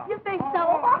than ever. You think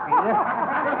so?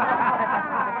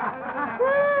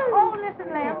 Oh,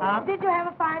 listen, Lem. Did you have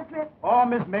a fine trip? Oh,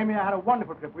 Miss Mamie, I had a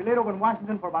wonderful trip. We laid over in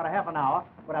Washington for about a half an hour,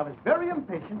 but I was very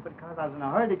impatient because I was in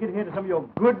a hurry to get here to some of your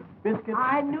good biscuits.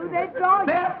 I knew they'd draw you.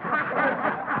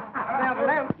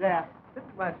 Lem. Yeah. This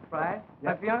is my surprise.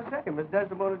 My fiancée, Miss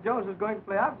Desdemona Jones, is going to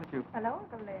play opposite you. Hello,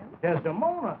 Uncle Lem.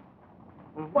 Desdemona.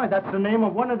 Why, that's the name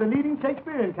of one of the leading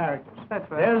Shakespearean characters. That's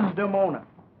right. Desdemona.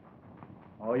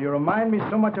 Oh, you remind me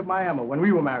so much of my Emma when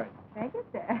we were married. Thank you,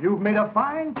 sir. You've made a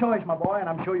fine choice, my boy, and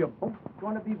I'm sure you're both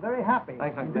going to be very happy.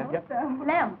 Thanks, Uncle Jack. Yep.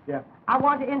 Lem, Yeah. I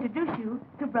want to introduce you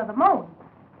to Brother Moan.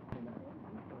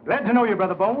 Glad to know you,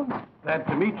 Brother Bones. Glad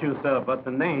to meet you, sir, but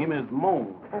the name is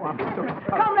Moan. Oh, I'm sorry.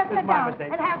 Come, let's It's sit my down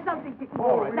mistake. and have something to eat.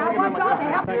 All right. Now, I want y'all to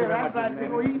help Thank you me. very much, Miss Mamie.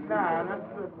 Go eat now. That's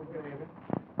good, baby.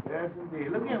 Yes, indeed.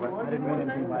 Look here, boy. I didn't mean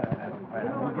anything by that.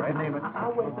 I'll get the name it.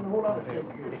 I'll wait for the whole other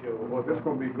Shakespeare show. Well, this is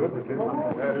going to be good. That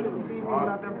is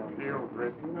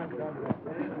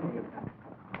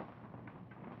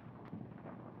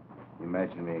You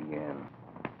mentioned me again.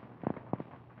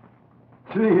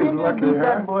 Gee, he's lucky, huh?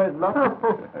 That boy's lucky.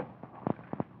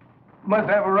 Must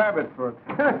have a rabbit foot.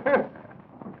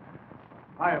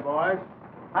 Hiya, boys.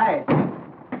 Hi.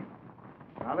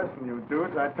 Now, listen, you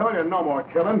dudes. I told you no more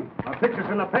killing. I'll fix this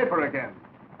in the paper again.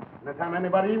 Anytime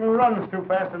anybody even runs too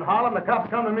fast in Harlem, the cops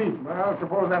come to me. Well,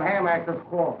 suppose that ham actor's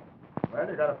quarrel. Well,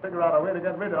 you got to figure out a way to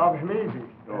get rid of him easy.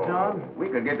 John? We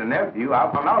could get the nephew.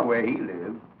 I'll find out where he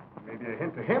lives. Maybe a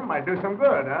hint to him might do some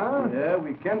good, huh? Yeah,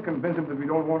 we can convince him that we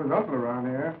don't want his uncle around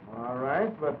here. All right,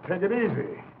 but take it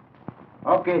easy.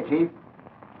 Okay, Chief.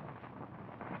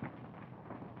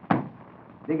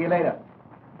 See you later.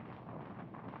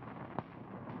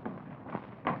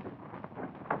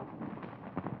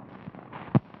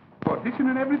 Audition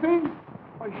and everything?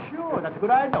 Oh, sure. That's a good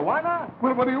idea. Why not?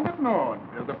 Well, what are you waiting on?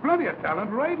 There's a plenty of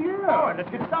talent right here. Oh, let's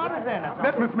get started then.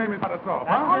 Let Miss Mamie start us off,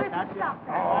 huh? That's it. That's it.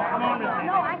 Come on,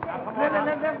 no, I can't.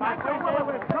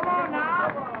 Come on now.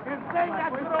 And sing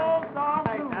that good old song,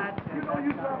 too. You know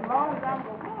you sung long time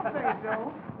ago. Come on, sing it,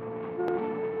 Joe.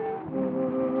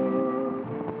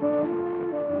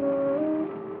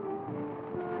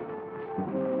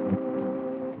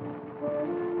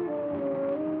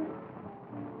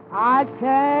 I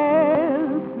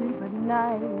can't sleep at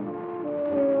night.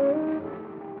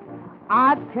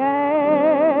 I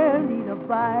can't eat a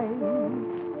bite.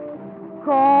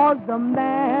 'Cause the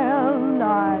man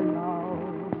I love,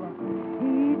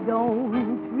 he don't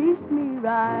treat me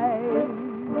right.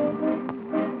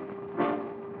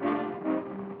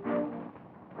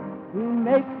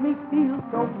 makes me feel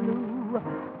so blue.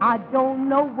 I don't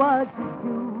know what to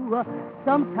do.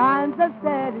 Sometimes I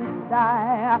sat and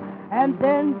sigh and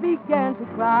then began to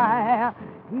cry.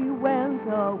 He went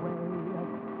away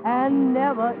and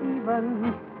never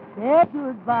even said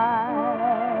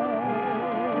goodbye.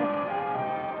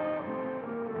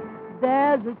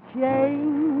 There's a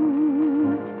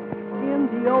change in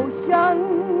the ocean,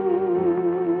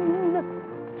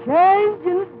 change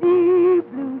in the deep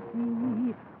blue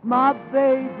sea, my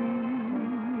baby.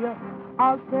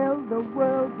 I'll tell the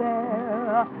world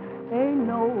there ain't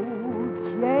no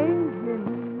change in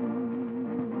me.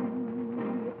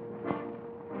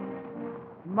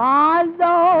 My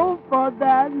love for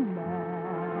that man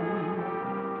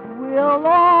will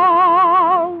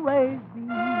always be.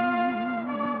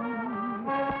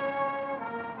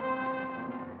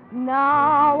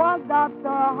 Now I got the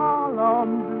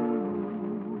Harlem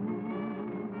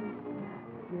blues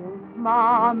since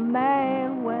my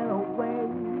man went away.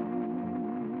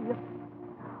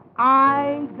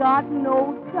 I ain't got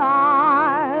no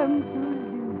time to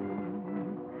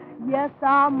lose. Yes,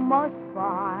 I must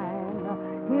find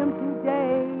him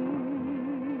today.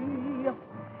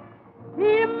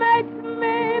 He makes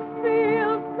me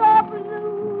feel so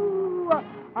blue.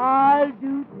 I'll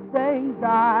do things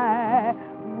I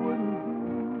wouldn't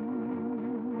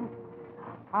do.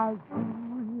 I'll do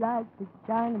like the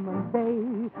Chinaman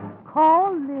Bay,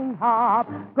 calling harp,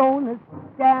 gonna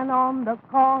stand on the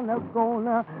corner,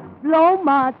 gonna blow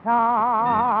my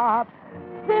top.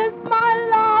 Since my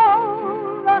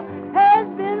love has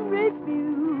been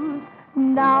refused,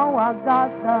 now I got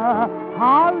the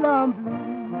Harlem blues.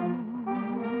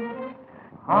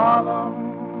 Harlem,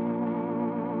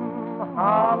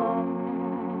 Harlem.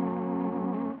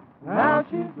 Now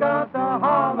she's got the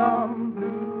Harlem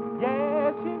blues.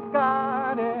 Yeah, she's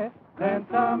got it. Since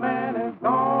the man is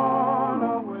gone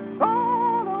away.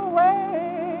 Gone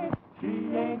away. She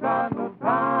ain't got no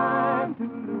time to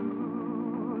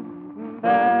lose.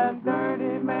 That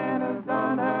dirty man has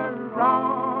done her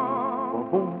wrong.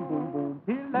 Boom, boom, boom.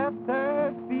 He left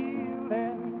her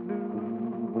feeling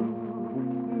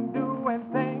blue, doing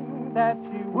things that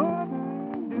she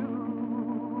wouldn't do.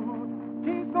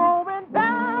 She's going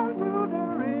down to the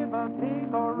river,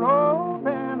 take a rope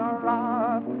and a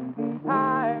rod,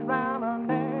 tie it round her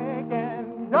neck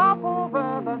and jump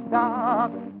over the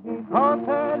dock, because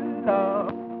her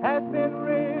love has been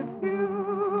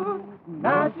refused.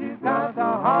 Now she's got the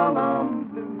Harlem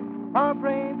blues, her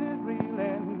brains is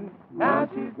reeling. Now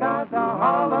she's got the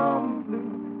Harlem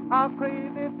blues, her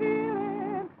crazy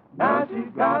feeling. Now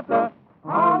she's got the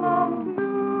Harlem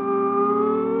blues.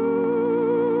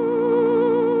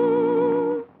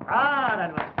 Ah,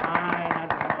 that was fine.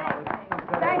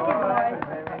 Thank you, boys.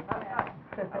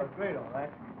 That was great, all right.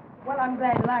 Well, I'm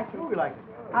glad you liked it. Who we liked it?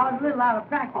 I was a little out of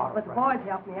practice, but the boys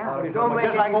helped me out. Don't make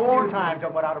just like old times,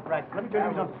 don't go out of practice. Let me tell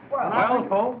you something. Well,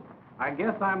 folks, I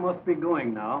guess I must be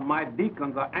going now. My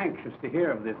deacons are anxious to hear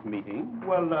of this meeting.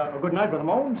 Well, good night, Brother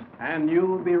Mones. And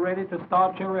you'll be ready to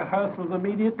start your rehearsals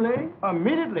immediately?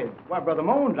 Immediately? Why, Brother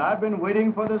Mones, I've been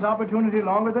waiting for this opportunity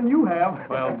longer than you have.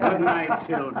 Well, good night,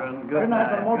 children. Good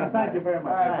night, Brother Mones. Thank you very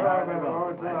much.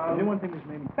 Anyone think this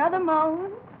may be... Brother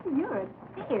Moan, you're a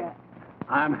dear.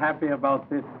 I'm happy about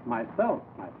this myself,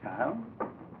 my child.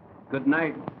 Good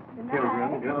night,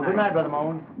 children. Good night, Brother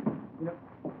Mones.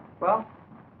 Well,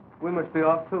 we must be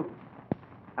off, too.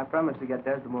 I promised to get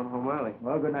Desdemona home early.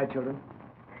 Well, good night, children.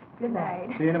 Good night.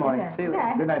 See you in the morning. See you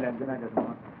later. Good night, Ed. Good night,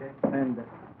 Desdemona. Okay. And,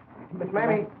 Miss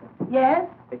Mamie, Yes?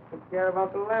 they took care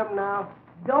about the lamb now.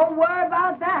 Don't worry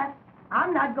about that.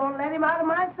 I'm not going to let him out of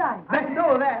my sight. I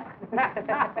know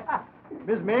that.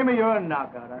 Miss Mamie, you're a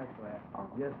knockout, I swear.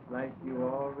 Just like you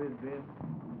always been.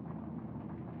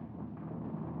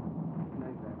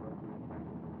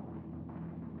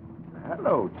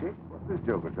 Hello, chick. What's this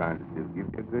joker trying to do? Give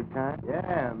you a good time?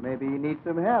 Yeah, maybe you need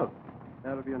some help.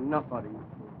 That'll be enough out of you.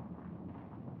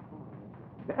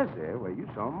 That's it. Well, you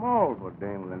some maul for a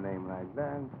dame with a name like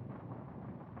that.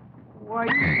 Why,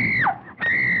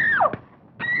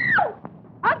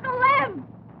 Uncle Lem!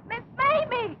 Miss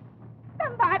Mamie!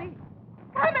 Somebody,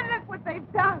 come and look what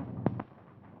they've done.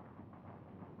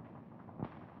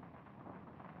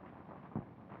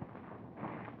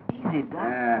 easy,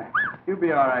 Doc. You'll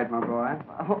be all right, my boy.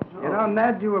 I hope so. You know,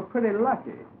 Ned, you were pretty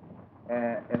lucky.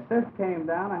 If this came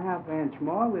down a half inch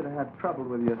more, we'd have had trouble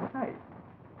with your sight.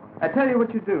 I tell you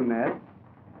what you do,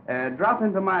 Ned. Drop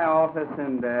into my office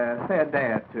and say a day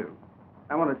or two.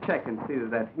 I want to check and see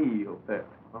that heals there.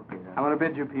 Okay, Doc. I want to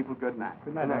bid you people good night.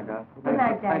 Good night, Doc. Good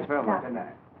night, Dad. Thanks very much. Doc. Good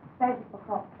night. Thank you for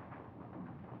calling.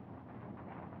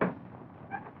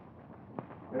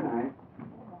 Good night.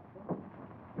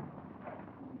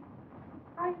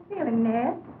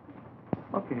 Ned.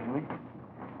 Okay, honey.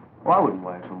 Well, I wouldn't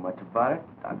worry so much about it.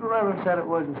 Dr. Reynolds said it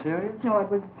wasn't serious. No, it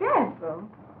was dreadful.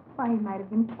 Why, he might have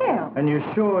been killed. And you're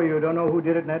sure you don't know who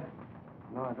did it, Ned?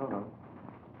 No, I don't know.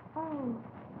 Oh,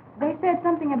 they said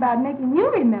something about making you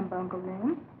remember, Uncle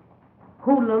Lem.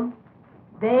 Hoodlum,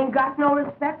 they ain't got no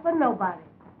respect for nobody.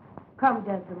 Come,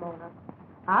 Desdemona.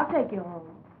 I'll take you home.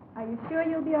 Are you sure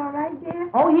you'll be all right, dear?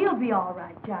 Oh, he'll be all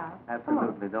right, child.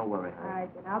 Absolutely. Don't worry, All honey.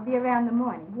 right, then. I'll be around in the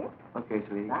morning, yeah? Okay,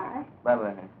 sweetie. Bye. Bye-bye,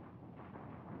 honey.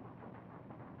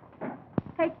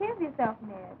 Take care of yourself,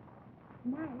 Ned.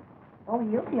 Night. Oh,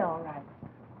 he'll be all right.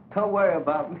 Don't worry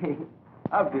about me.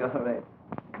 I'll be all right.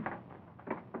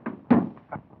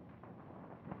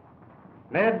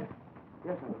 Ned?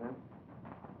 Yes, Uncle Lem.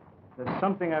 There's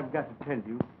something I've got to tell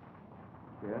you.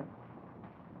 Yeah?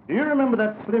 Do you remember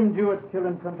that Slim Jewett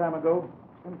killing some time ago?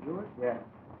 Slim Jewett? Yeah.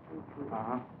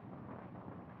 Uh-huh.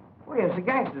 Oh, yes, the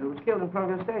gangster who was killed in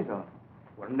front of your stage office.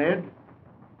 Well, Ned,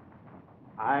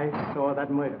 I saw that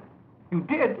murder. You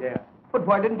did? Yeah. But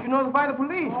why didn't you notify the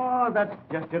police? Oh, that's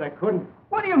just it. I couldn't.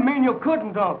 What do you mean you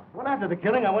couldn't, Uncle? Well, after the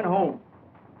killing, I went home.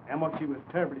 Emma, she was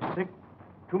terribly sick.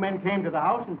 2 men came to the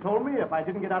house and told me if I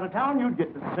didn't get out of town, you'd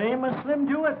get the same as Slim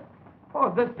Jewett. Oh,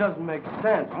 this doesn't make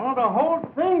sense. Oh, the whole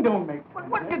thing don't make sense. But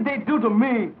what did they do to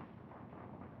me?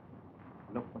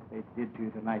 Look what they did to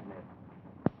you tonight, Ned.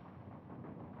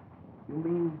 You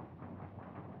mean?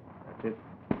 That's it.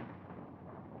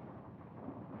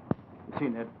 You see,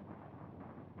 Ned,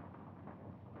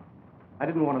 I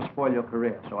didn't want to spoil your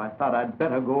career, so I thought I'd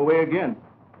better go away again.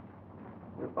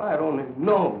 If I had only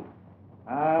known.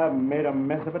 I made a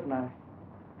mess of it, and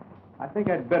I think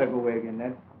I'd better go away again,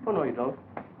 Ned. Oh, no, you don't.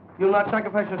 You'll not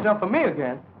sacrifice yourself for me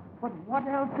again. But what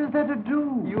else is there to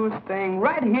do? You're staying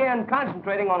right here and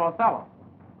concentrating on Othello.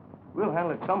 We'll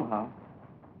handle it somehow.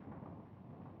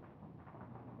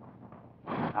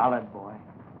 Solid boy.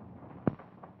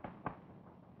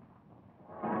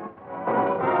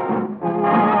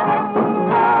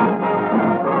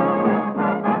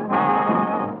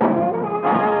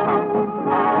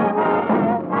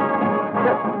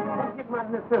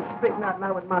 Let's straighten out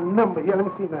now with my number here. Let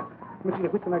me see now. Which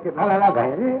one I get?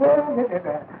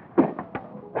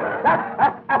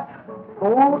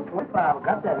 425.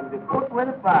 Got that.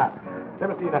 425. Let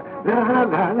me see now.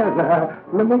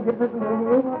 Let me get this.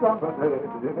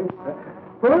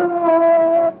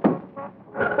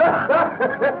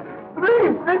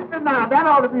 369. That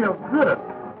ought to be a good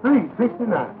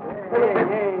 369.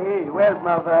 Hey, where's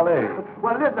my valet?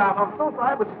 Well, listen, I'm so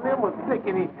sorry, but Slim was sick,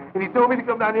 and he told me to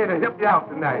come down here to help you out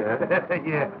tonight.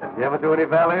 Yeah. You ever do any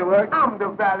valet work? I'm the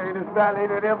valetest valet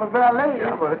that ever valet.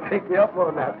 I'm going to take you up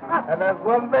on that. And that's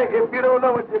one thing. If you don't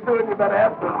know what you're doing, you better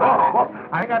ask me.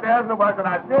 I ain't got to ask nobody, because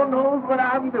I sure knows what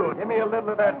I'm doing. Give me a little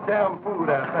of that shampoo,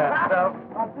 that fat stuff.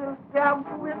 This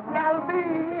shampoo is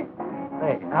Calvi.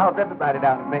 Hey, how's everybody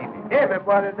down at Mamie's?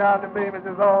 Everybody down at Mamie's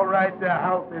is all right. Their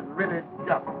house is really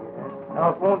jumping.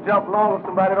 House won't jump long if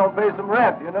somebody don't pay some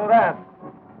rent. You know that?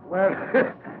 Well,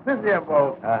 listen here,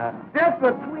 boss. Just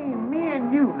between me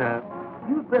and you now,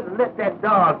 you better let that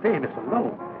dog Davis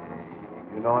alone.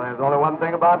 You know, there's only one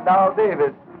thing about Doll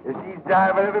Davis, is she's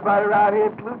jiving everybody around here,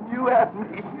 including you and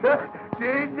me. She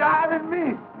ain't jiving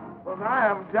me, because I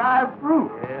am jive-proof.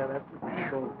 Yeah, that's the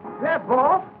truth. Yeah,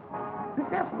 boss.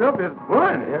 That stuff is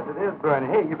burning. Yes, it is burning.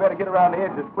 Hey, you better get around the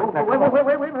edges quick. Wait. Let me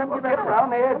get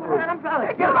around the edges. I'm sorry.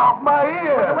 Get it off my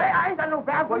ear. Wait, I ain't got no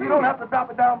back. Well, you don't have to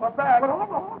drop it down my back. Well, hold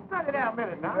on. Start it down a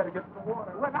minute now. You better get to the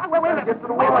water. Wait, get to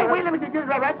the water. Wait, let me get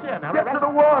right here now. Get to the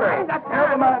water. I ain't got time.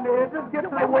 Never mind the edges. Get to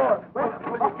the water. Wait,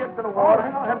 when you get to the water.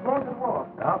 Hang on, I'm going to the water.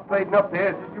 I'll straighten up the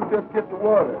edges. You just get the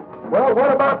water. Well,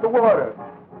 what about the water?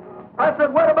 I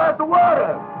said, what about the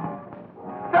water?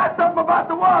 Say something about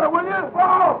the water, will you?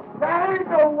 Oh, there ain't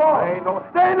no water.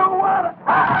 There ain't no water.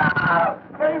 Ah!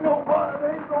 There ain't no water.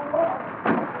 There ain't no water.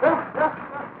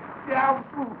 Yeah, I'm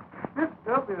through. This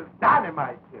stuff is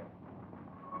dynamite here.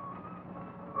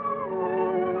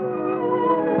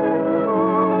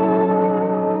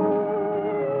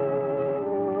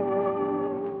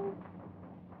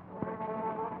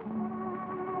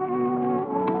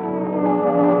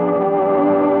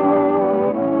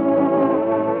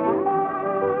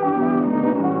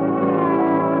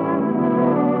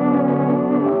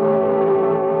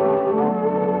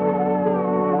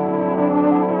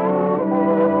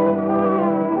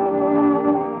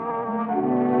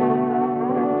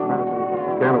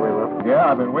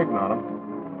 I've been waiting on him.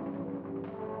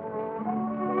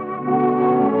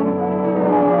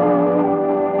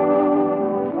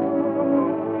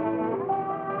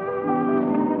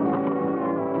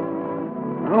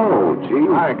 Oh, gee.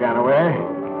 Hi, Ganaway.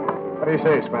 What do you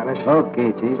say, Spanish?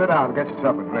 Okay, Chief. Sit down, get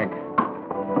yourself a drink.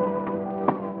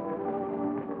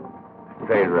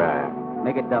 Straight ride.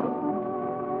 Make it double.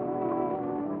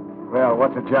 Well,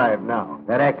 what's a jive now?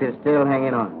 That actor's still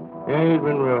hanging on. He's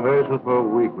been rehearsing for a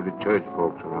week with the church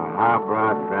folks on a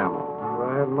highbrow drama. If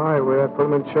I had my way, I'd put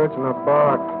him in church in a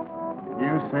box. Did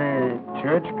you say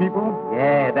church people?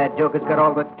 Yeah, that joker's got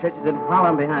all the churches in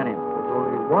Harlem behind him. There's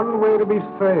only one way to be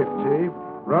safe, Chief.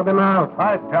 Rub him out.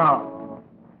 Pipe down.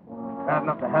 Bad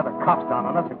enough to have the cops down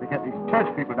on us. If we get these church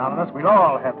people down on us, we'll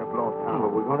all have to blow town.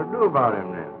 What are we going to do about him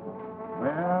then?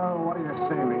 Well, what do you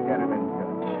say we get him in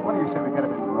church? What do you say we get him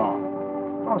in wrong?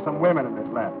 Throw some women in his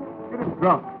lap. Get him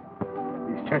drunk.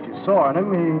 These churches saw on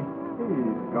him, he's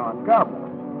gone gobble.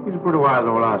 He's a pretty wise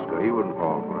old Oscar. He wouldn't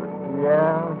fall for it.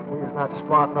 Yeah, he's not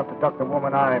smart enough to duck the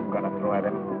woman I'm going to throw at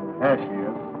him. There she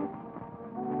is.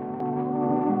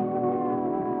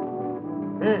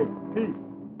 Hey, Pete.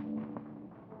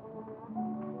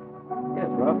 Yes,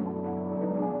 Ruff.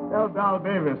 Tell Dal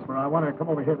Davis for I want her to come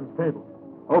over here to the table.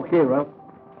 Okay, Ruff.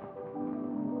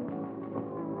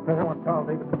 Hey, what Dal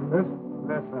Davis is this?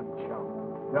 Listen, chum.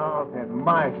 Dal's at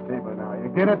my stable now. You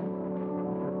get it?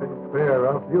 It's fair,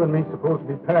 Ralph. You and me supposed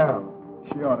to be pals.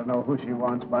 She ought to know who she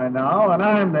wants by now, and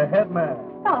I'm the head man.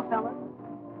 Hello, fellas.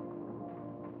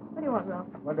 What do you want, Ralph?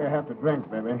 What do you have to drink,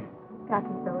 baby? Scotch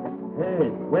and soda. Hey,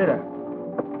 waiter.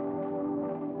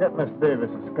 Get Miss Davis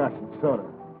a scotch and soda.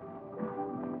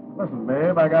 Listen,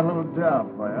 babe, I got a little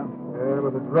job for you. Yeah,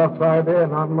 but it's Ruff's idea,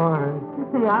 not mine.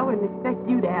 I wouldn't expect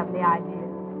you to have the idea.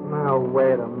 Now,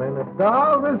 wait a minute,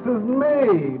 Doll. This is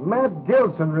me, Matt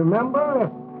Gilson,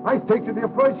 remember? I take you to your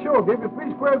first show, gave you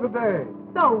 3 squares a day.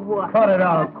 So what? Cut it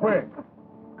out, quick.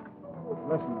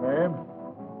 Listen, babe.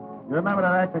 You remember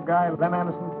that actor guy, Lem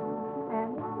Anderson?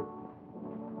 Anderson?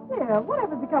 Yeah,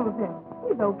 whatever's become of him?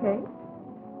 He's okay.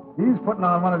 He's putting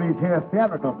on one of these here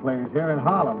theatrical plays here in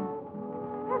Harlem.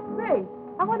 That's great.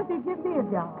 I wonder if he'd give me a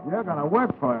job. You're gonna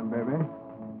work for him, baby.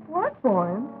 Work for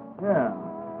him? Yeah.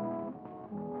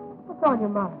 What's on your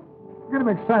mind? Get him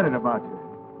excited about you.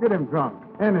 Get him drunk.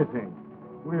 Anything.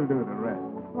 We'll do the rest.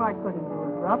 Why couldn't do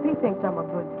it, Ruff? He thinks I'm a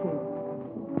good kid.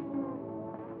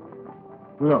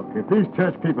 Look, if these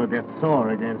church people get sore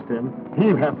against him,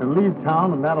 he'll have to leave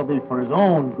town, and that'll be for his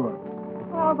own good.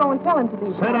 Well, I'll go and tell him to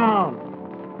leave. Sit down.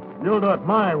 You'll do it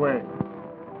my way.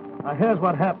 Now, here's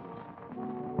what happens.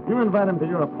 You invite him to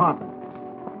your apartment.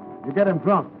 You get him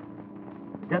drunk.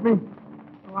 You get me?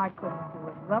 Oh, I couldn't do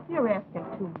it, Ruff. You're asking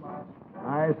too much.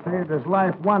 I saved his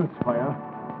life once for you.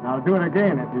 Now, I'll do it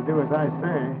again if you do as I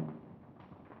say.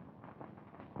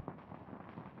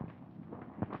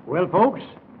 Well, folks,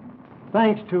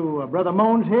 thanks to Brother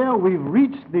Mones here, we've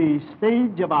reached the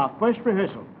stage of our first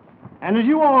rehearsal. And as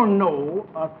you all know,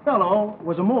 Othello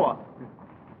was a Moor.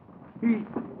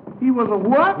 He was a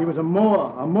what? He was a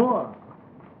Moor.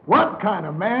 What kind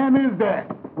of man is that?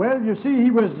 Well, you see,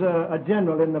 he was a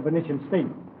general in the Venetian state.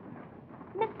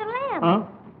 Mr. Lamb. Huh?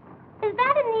 Is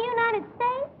that in the United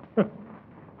States?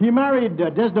 He married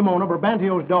Desdemona,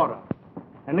 Brabantio's daughter.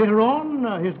 And later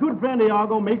on, his good friend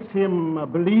Iago makes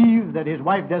him believe that his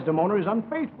wife Desdemona is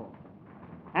unfaithful.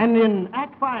 And in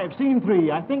Act 5, Scene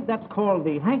 3, I think that's called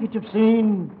the handkerchief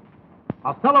scene,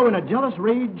 Othello, in a jealous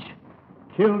rage,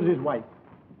 kills his wife.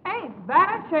 Ain't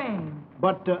that a shame?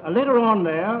 But later on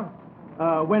there,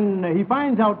 when he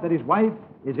finds out that his wife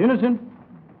is innocent,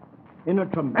 in a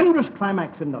tremendous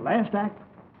climax in the last act,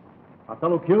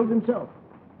 Othello kills himself.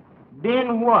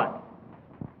 Then what?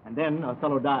 And then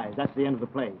Othello dies. That's the end of the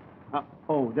play.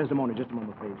 Desdemona, just a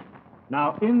moment, please.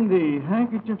 Now, in the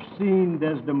handkerchief scene,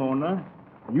 Desdemona,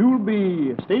 you'll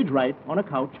be stage right on a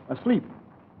couch, asleep.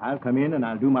 I'll come in and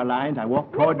I'll do my lines. I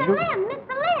walk toward you.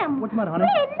 Mr. Lamb. What's the matter, honey?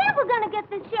 We ain't never going to get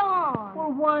this show on.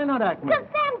 Well, why not act me? Because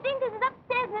Sam Jenkins is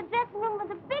upstairs in the dressing room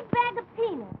with a big bag of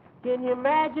peanuts. Can you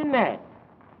imagine that?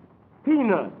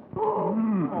 Peanuts.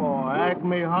 Oh,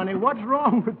 Acme, honey, what's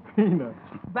wrong with peanuts?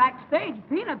 Backstage,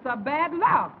 peanuts are bad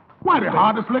luck. Why, the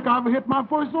hardest lick I ever hit my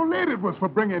first old lady was for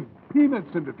bringing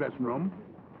peanuts in the dressing room.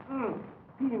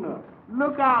 Peanuts.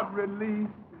 Look out, Relief.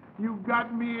 You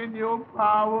got me in your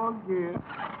power again.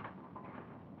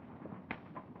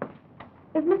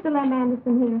 Is Mr. Lem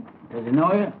Anderson here? Does he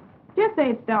know you? Just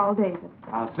say it's Dal Davis.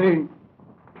 I'll see.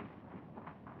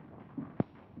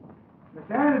 Miss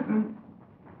Anderson,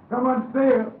 someone's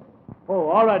there. Oh,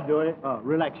 all right, Dewey.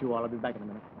 Relax, you all. I'll be back in a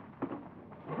minute.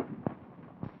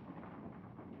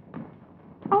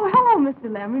 Oh, hello,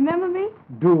 Mr. Lem. Remember me?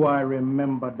 Do I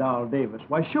remember Dal Davis?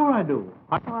 Why, sure I do.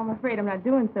 Oh, I'm afraid I'm not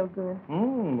doing so good.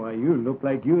 Why, you look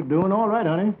like you're doing all right,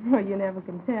 honey. Well, you never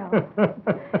can tell.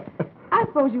 I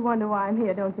suppose you wonder why I'm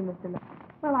here, don't you, Mr. Lem?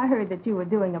 Well, I heard that you were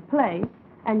doing a play,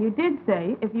 And you did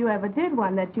say, if you ever did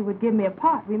one, that you would give me a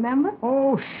part, remember?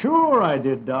 Oh, sure I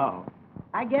did, doll.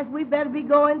 I guess we better be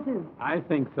going, too. I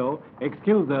think so.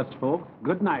 Excuse us, folks.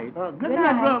 Good night. Good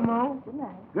night, Brother Mo. Good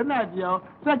night. Good night, y'all.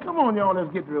 Say, come on, y'all.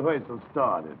 Let's get the rehearsal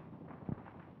started.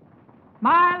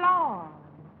 My Lord,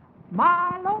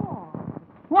 my Lord,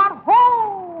 what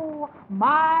ho,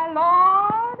 my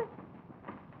Lord?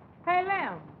 Hey,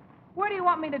 Lem, where do you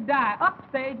want me to die,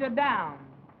 upstage or down?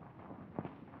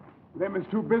 Lem is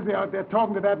too busy out there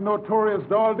talking to that notorious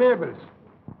Doll Davis.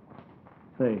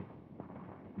 Say,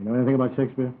 you know anything about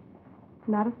Shakespeare?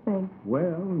 Not a thing.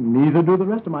 Well, neither do the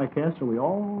rest of my cast, so we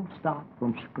all start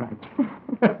from scratch.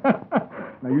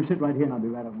 Now, you sit right here, and I'll be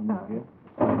right up in a minute,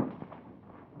 yeah?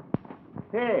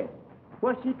 Hey,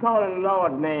 what's she calling the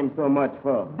Lord's name so much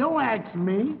for? Don't ask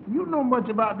me. You know much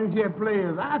about this here play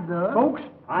as I do. Folks,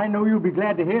 I know you'll be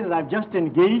glad to hear that I've just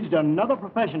engaged another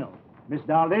professional, Miss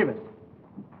Doll Davis.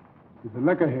 He's a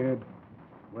lickerhead.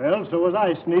 Well, so was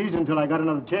I, Sneeze, until I got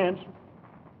another chance.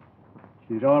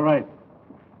 She's all right.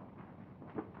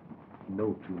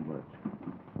 Know too much.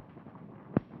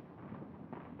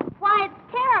 Why, it's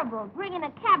terrible bringing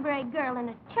a cabaret girl in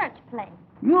a church play.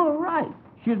 You're right.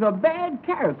 She's a bad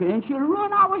character, and she'll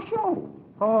ruin our show.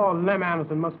 Oh, Lem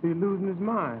Anderson must be losing his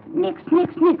mind. Nix,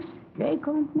 nix, nix. Jay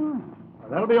comes now. Well,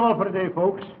 that'll be all for today,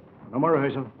 folks. No more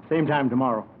rehearsal. Same time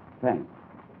tomorrow. Thanks.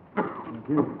 Thank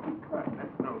you.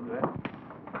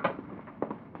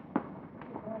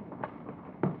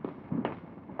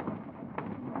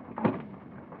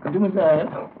 Come to my side.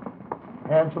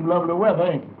 Have some lovely weather,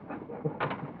 ain't you?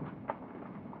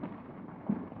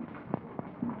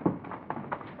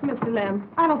 Mr. Lem,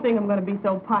 I don't think I'm going to be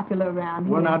so popular around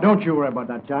here. Well, now, don't you worry about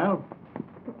that, child.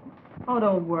 Oh,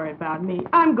 don't worry about me.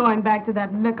 I'm going back to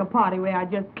that liquor party where I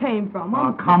just came from.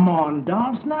 Oh, come on,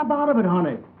 Doll. Snap out of it,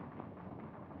 honey.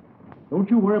 Don't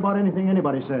you worry about anything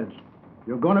anybody says.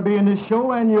 You're going to be in this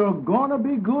show, and you're going to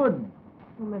be good.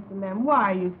 Oh, Mr. Lem,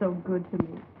 why are you so good to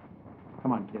me?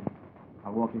 Come on, kid.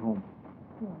 I'll walk you home.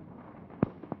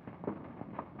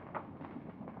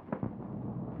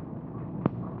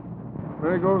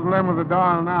 There goes Lem with the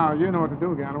doll now. You know what to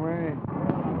do, Galloway.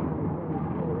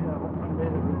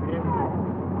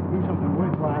 Do something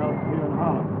worthwhile here in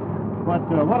Harlem. But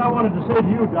what I wanted to say to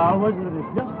you, Doll, was that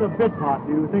it's just a bit part.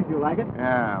 Do you think you'll like it?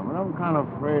 Yeah, but I'm kind of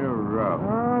afraid of Ruff.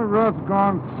 Ruff's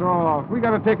gone soft. We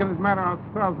got to take this matter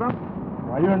ourselves, huh?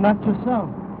 Why, you're not yourself.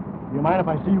 Do you mind if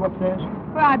I see you upstairs?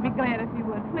 Well, I'd be glad if you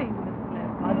would, please, Mr.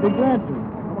 Lem. I'd be glad to.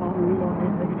 Come on, we don't need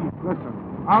to take it easy. Listen,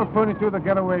 I'll furnish you the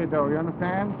getaway dough, you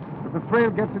understand? If the trail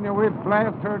gets in your way,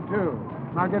 blast her, too.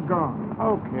 Now get going.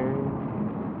 Okay.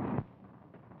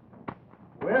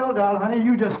 Well, Doll, honey,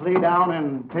 you just lay down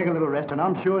and take a little rest, and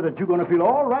I'm sure that you're going to feel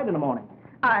all right in the morning.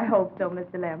 I hope so,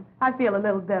 Mr. Lem. I feel a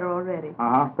little better already.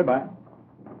 Uh-huh. Goodbye.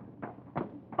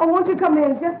 Oh, won't you come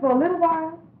in just for a little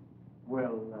while?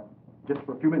 Well, just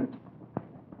for a few minutes.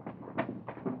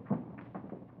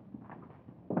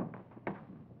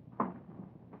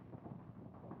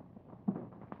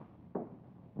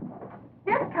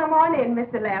 Just come on in,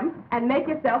 Mr. Lem, and make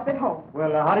yourself at home.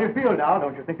 Well, how do you feel, Doll?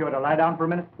 Don't you think you ought to lie down for a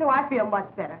minute? No, I feel much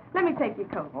better. Let me take your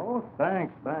coat. Oh,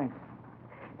 thanks.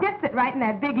 Just sit right in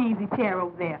that big easy chair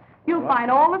over there. You'll find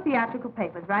all the theatrical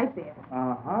papers right there.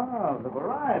 Uh-huh, the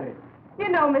variety. You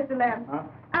know, Mr. Lem, Huh?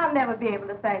 I'll never be able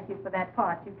to thank you for that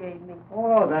part you gave me.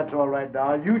 Oh, that's all right,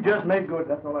 Doll. You just make good.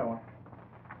 That's all I want.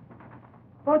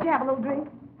 Won't you have a little drink?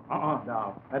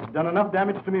 Doll. That's done enough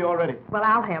damage to me already. Well,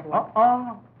 I'll have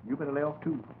one. You better lay off,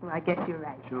 too. Well, I guess you're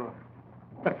right. Sure.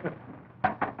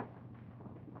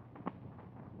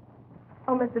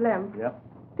 Oh, Mr. Lem, Yep.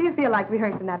 do you feel like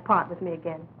rehearsing that part with me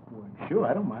again? Well, sure,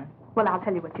 I don't mind. Well, I'll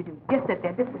tell you what you do. Just sit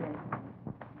there, just a minute.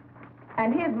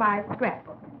 And here's my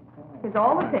scrapbook. Here's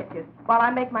all the pictures while I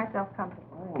make myself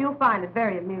comfortable. You'll find it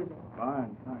very amusing.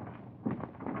 Fine, thanks.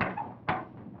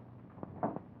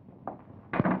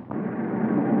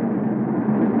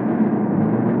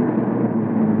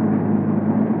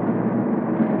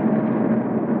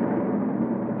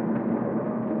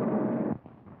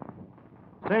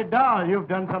 Say, Doll, you've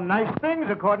done some nice things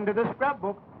according to this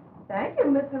scrapbook. Thank you,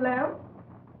 Mr. Lem.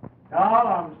 Doll,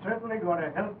 I'm certainly going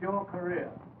to help your career.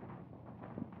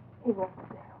 He won't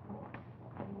stay home.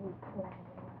 I need plan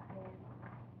in my hand.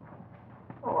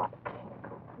 Oh, I can't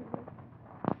go through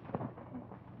it.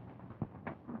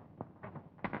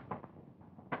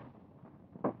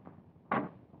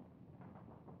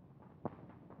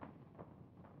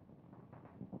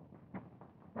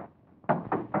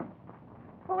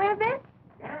 Who is it?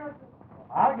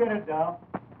 I'll get it, Doll.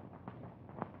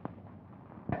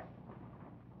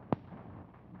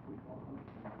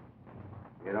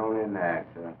 Get on in there,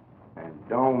 sir. And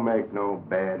Don't make no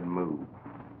bad move.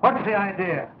 What's the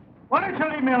idea? Why don't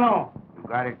you leave me alone? You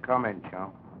got it coming,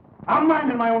 chump. I'm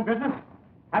minding my own business.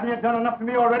 Haven't you done enough for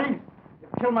me already? You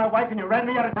killed my wife and you ran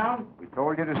me out of town? We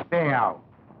told you to stay out.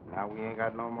 Now we ain't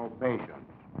got no more patience.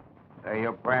 Say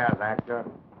your prayers, actor.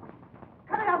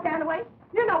 Cut it out, Danaway.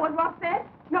 You know what Rock said.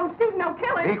 No shooting, no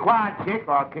killing. Be quiet, chick,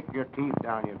 or I'll kick your teeth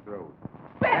down your throat.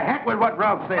 The heck with what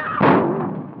Ralph said.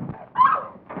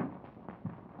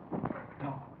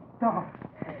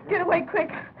 Get away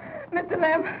quick, Mr.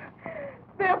 Lem.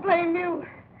 They'll blame you.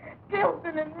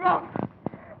 Gilson and Ruff.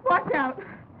 Watch out.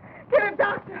 Get a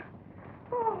doctor.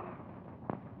 Oh.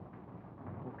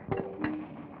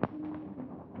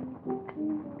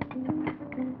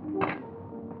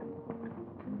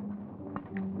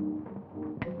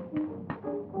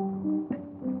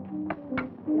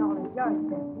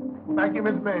 Thank you,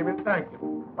 Miss Mavis. Thank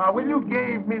you. Will you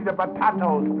give me the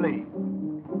potatoes, please?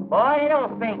 Boy, you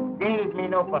don't think gave me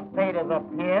no potatoes up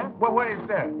here. Well, what is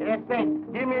that? They say,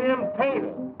 give me them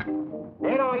taters.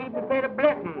 They don't even say the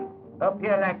blessing up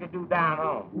here like they do down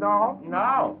home. No?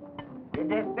 No. They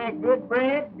just say good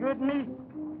bread, good meat.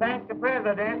 Thank the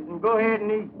president and go ahead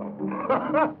and eat.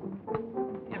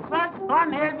 You're such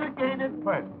uneducated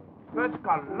person. Such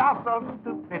colossal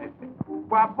stupidity.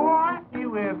 Why, boy,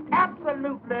 you is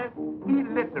absolutely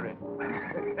illiterate.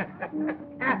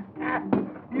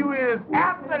 You is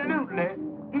absolutely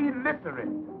illiterate.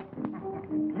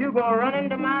 You gonna run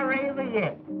into my razor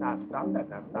yet? Now, stop that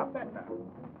now. Stop that now.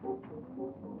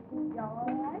 You all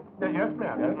right? Yes,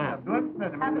 ma'am. Yes, ma'am. Do it,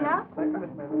 Miss Happy now? Thank you, Miss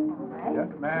Mavis. right. Yes,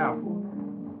 ma'am.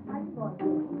 How you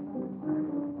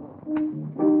going?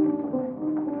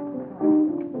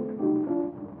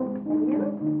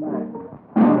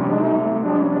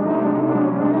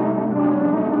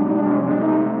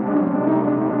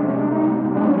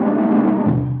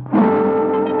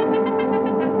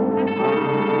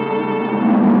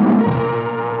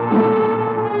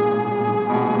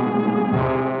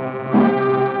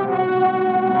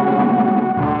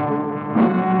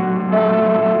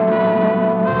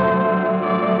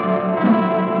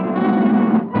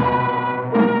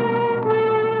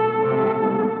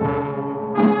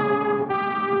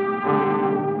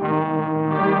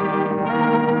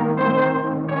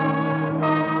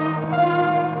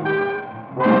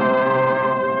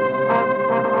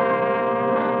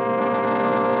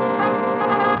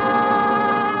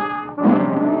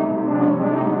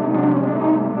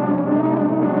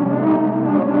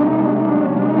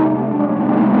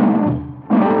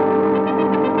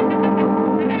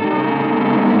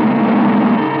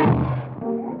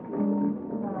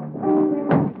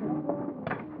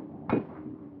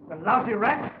 Lousy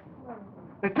rats.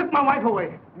 They took my wife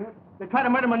away. They tried to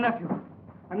murder my nephew.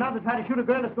 And now they try to shoot a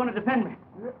girl that's going to defend me.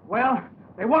 Well,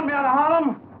 they want me out of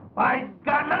Harlem. By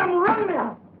God, let them run me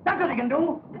out. That's what they can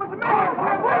do. What's the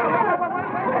matter?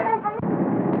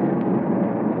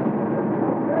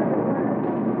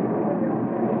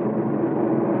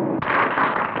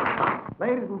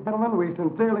 Ladies and gentlemen, we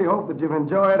sincerely hope that you've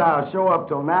enjoyed our show up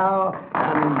till now.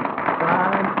 And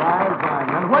fine.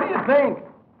 And what do you think?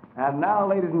 And now,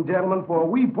 ladies and gentlemen, for a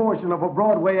wee portion of a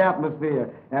Broadway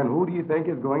atmosphere. And who do you think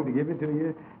is going to give it to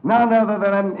you? None other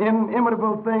than an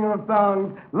inimitable singer of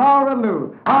songs, Laura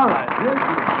Lou. All right, here she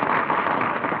is.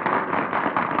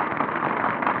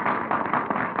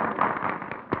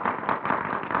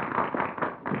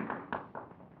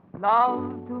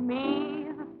 Love to me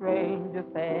is a strange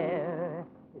affair.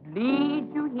 It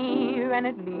leads you here and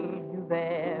it leads you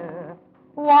there.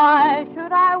 Why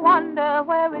should I wonder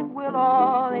where it will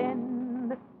all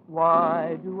end?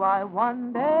 Why do I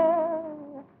wonder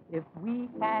if we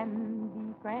can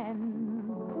be friends?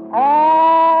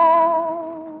 Oh,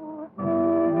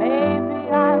 maybe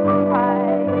I'm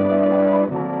right,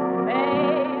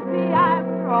 maybe I'm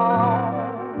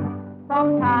wrong.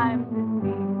 Sometimes it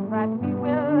seems that we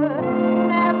will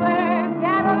never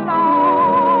get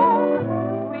along.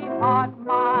 Sweetheart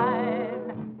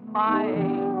mine, my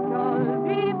angel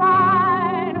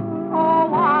divine, oh,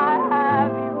 why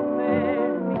have you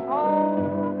made me whole?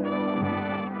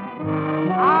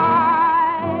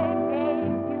 I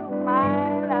gave you my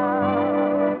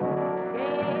love,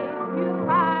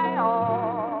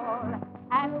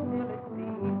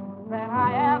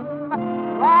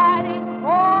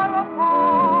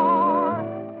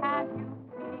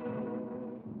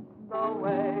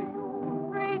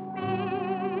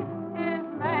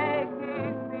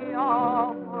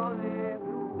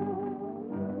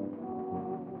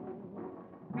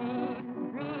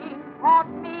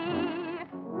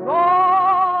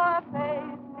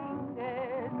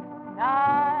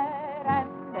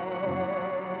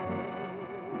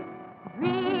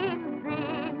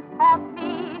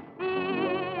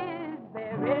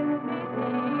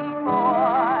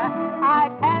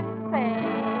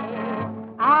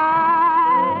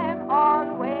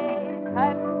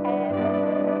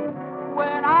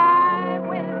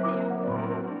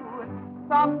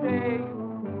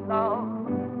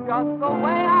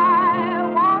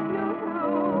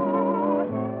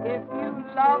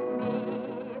 love me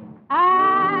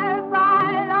as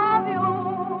I love you,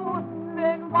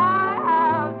 then why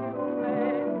have you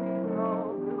made me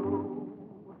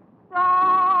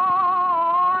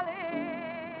love you,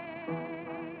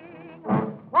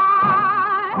 darling?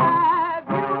 Why have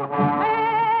you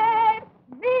made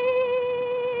me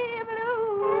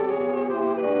blue?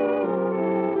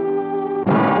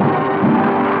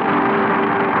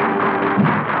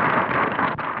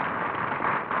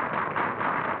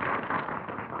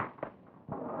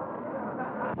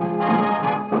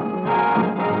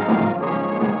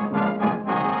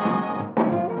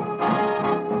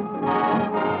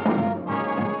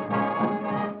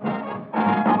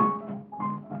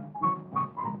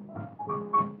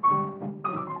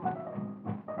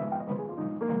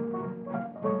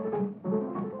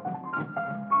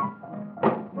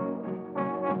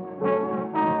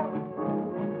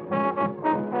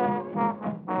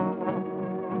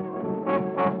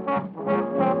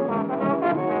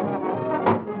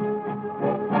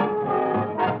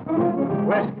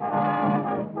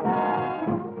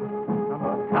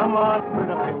 Come on, put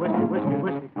it up there.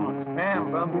 Whiskey. Come on.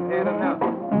 Damn, bum, you had enough.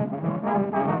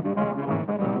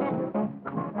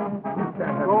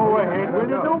 Go ahead, will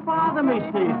you? Don't bother me,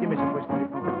 Steve. Give me some whiskey.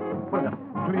 Put it up.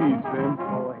 Please, Slim.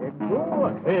 Go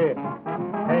ahead.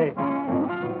 Hey,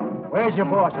 where's your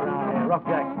boss around here, Rough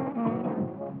Jackson?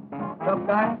 Tough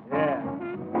guy? Yeah.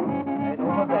 Right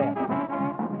over there.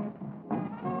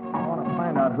 I want to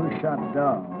find out who shot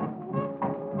Dog.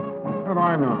 How do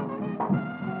I know?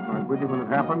 I was with you when it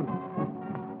happened.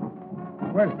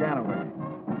 Where's Ganaway?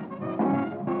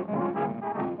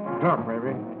 Tough,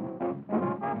 maybe.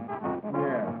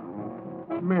 Yeah,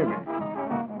 maybe.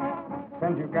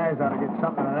 Send you guys out to get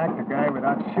something and act a guy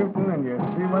without shooting, and you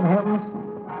see what happens?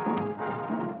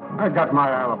 I got my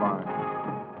alibi.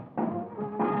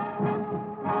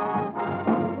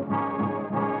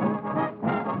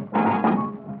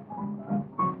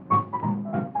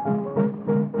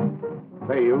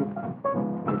 Hey, you.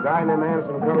 The guy named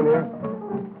Anderson coming here?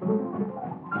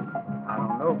 I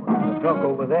don't know, but there's a truck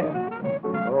over there.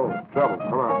 Oh, trouble.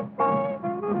 Come on.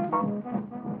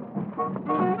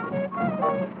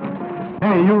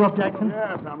 Hey, you Rough Jackson?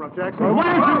 Yes, I'm Rough Jackson. Well, why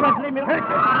don't you just leave me alone?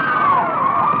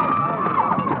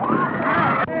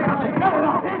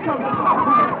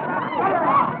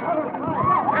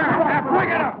 Break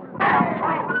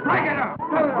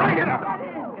it up!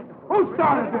 Who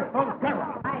started this?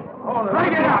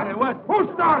 Break it up!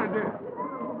 Who started this?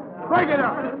 Break it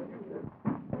up!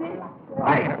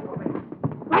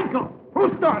 Let go!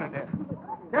 Who started this?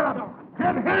 Get up!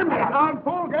 Get him, you darn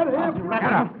fool! Get him! Get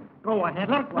up! Go ahead,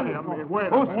 let's put it.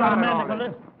 Who started all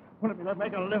this?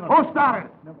 Who started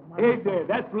it? He did.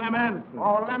 That's Lem Anderson.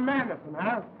 Oh, Lem Anderson,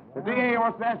 huh? The DA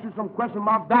wants to ask you some questions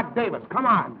about Doc Davis. Come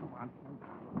on.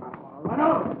 Run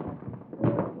over.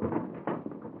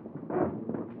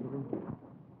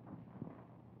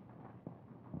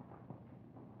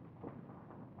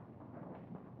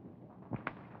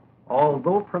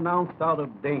 Although pronounced out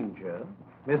of danger,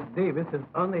 Miss Davis is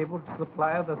unable to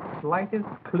supply the slightest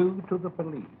clue to the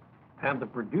police. And the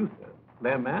producer,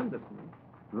 Lem Anderson,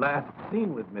 last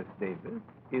seen with Miss Davis,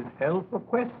 is held for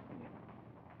questioning.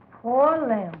 Poor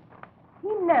Lem. He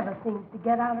never seems to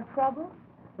get out of trouble.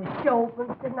 The show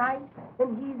opens tonight,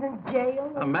 and he's in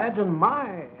jail. Imagine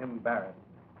my embarrassment.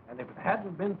 And if it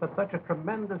hadn't been for such a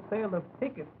tremendous sale of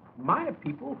tickets, my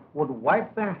people would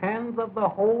wipe their hands of the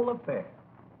whole affair.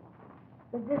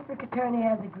 The district attorney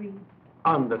has agreed.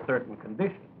 Under certain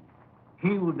conditions.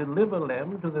 He will deliver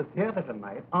Lem to the theater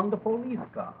tonight under police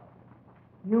guard.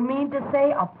 You mean to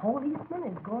say a policeman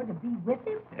is going to be with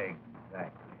him?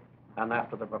 Exactly. And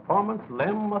after the performance,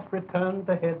 Lem must return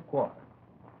to headquarters.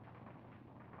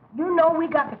 You know we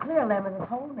got to clear Lem of this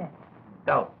whole mess.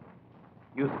 Doubtless.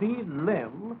 You see,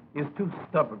 Lem is too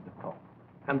stubborn to talk.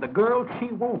 And the girl, she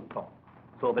won't talk.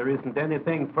 So there isn't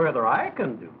anything further I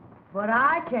can do. But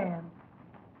I can.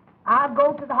 I'll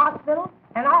go to the hospital,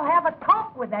 and I'll have a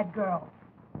talk with that girl.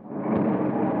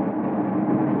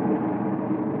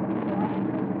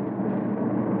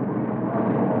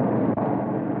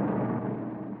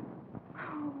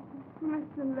 Oh,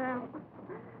 Mr. Lem.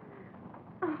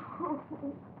 Oh,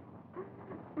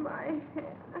 my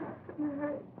head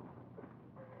hurts.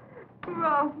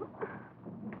 Rough.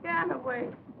 Get away.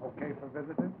 Okay for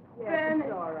visitors? Yes,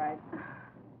 it's all right.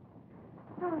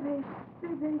 Oh, they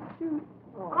shoot.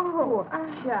 Oh,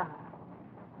 child.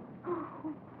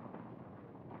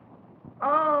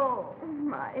 Oh,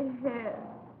 my head.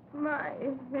 My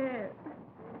head.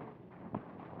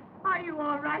 Are you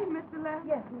all right, Mr. Lem?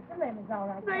 Yes, Mr. Lem is all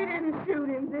right. They didn't shoot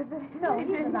him, did they? No, They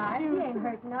he's didn't alive. shoot He ain't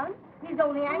hurt none. He's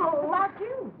only anxious about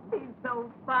you. He's so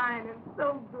so fine and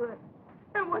so good.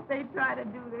 And what they try to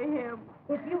do to him.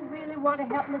 If you really want to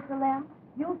help Mr. Lem,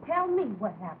 you tell me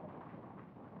what happened.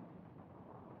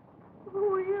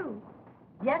 Who are you?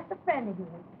 Just a friend of his,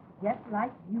 just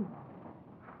like you are.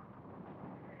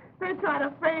 They try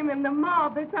to frame him, the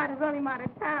mob. They try to run him out of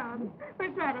town. They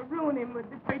try to ruin him with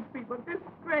the church people,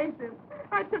 disgrace him.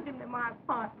 I took him to my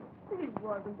apartment. He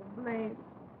wasn't to blame.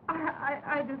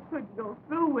 I just couldn't go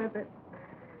through with it.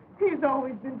 He's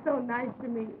always been so nice to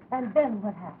me. And then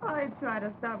what happened? I tried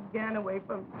to stop Ganaway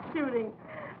from shooting.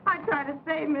 I tried to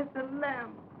save Mr.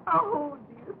 Lem. Oh,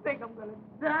 do you think I'm going to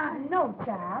die? No,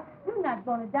 child. You're not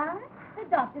going to die. The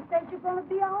doctor says you're going to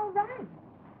be all right.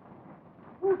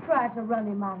 Who tried to run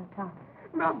him out of town?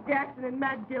 Ralph Jackson and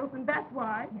Matt Gilson, that's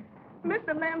why.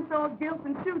 Mr. Lem saw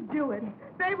Gilson shoot Jewett.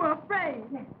 They were afraid.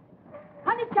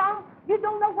 Honey, child, you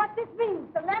don't know what this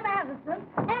means to Lem Anderson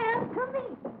and to me.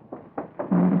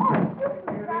 Oh, excuse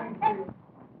me, Ralph. Hey.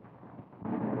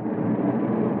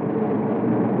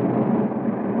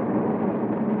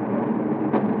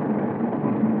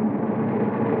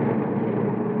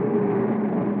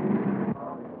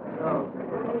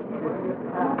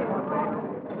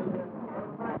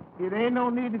 It ain't no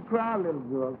need to cry, little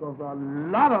girl, because a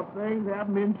lot of things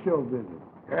happen in show business.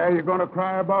 Yeah, you're going to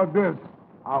cry about this.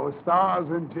 Our star's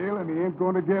in jail, and he ain't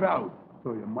going to get out.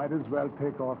 So you might as well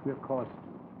take off your costume.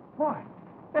 Why?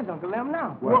 There's Uncle Lem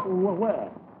now. Where?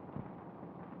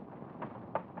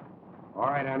 All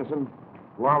right, Anderson.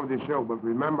 Go on with your show, but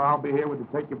remember, I'll be here to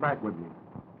take you back with me.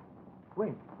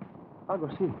 Wait, I'll go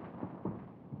see.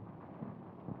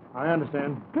 I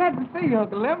understand. Glad to see you,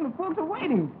 Uncle Lem. The folks are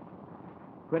waiting.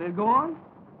 Ready to go on?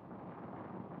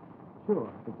 Sure.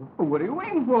 Well, what are you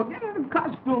waiting for? Get in the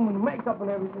costume and the makeup and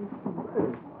everything.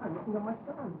 I'm looking at my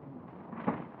son.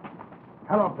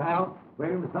 Hello, pal.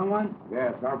 Waiting for someone?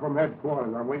 Yes, I'm from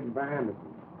headquarters. I'm waiting for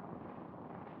Anderson.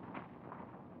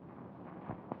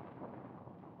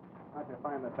 How'd you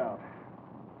find this out?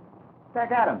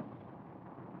 Jack Adams.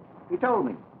 He told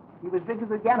me. He was drinking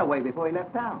with Ganaway before he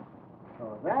left town.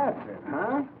 So that's it,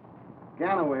 huh?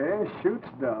 Ganaway shoots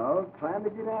dog, trying to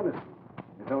get Anderson.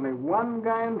 There's only one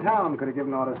guy in town could have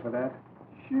given orders for that.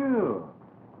 Sure.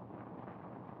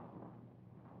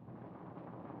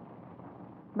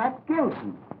 Matt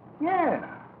Gilson. Yeah,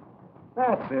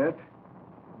 that's it.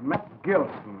 Matt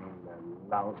Gilson, the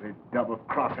lousy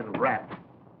double-crossing rat.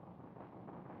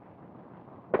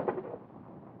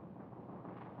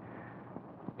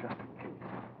 Just in case.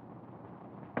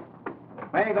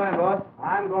 Where you going, boss?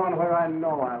 I'm going where I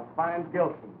know I'll find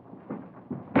Gilson.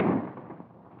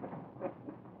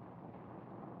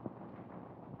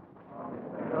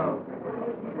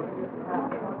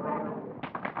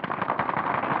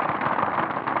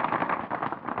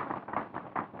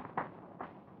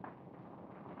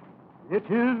 It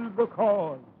is the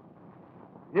cause.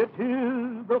 It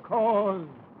is the cause,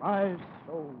 my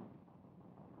soul.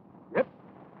 Yep,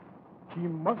 she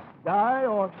must die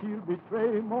or she'll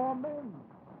betray more men.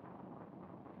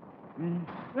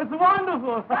 Peace. It's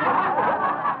wonderful.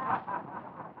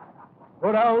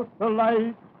 Put out the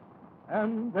light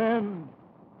and then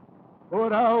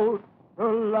put out the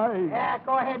light. Yeah,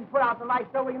 go ahead and put out the light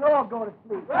so we can all go to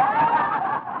sleep.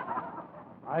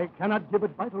 I cannot give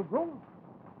it vital growth.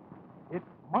 It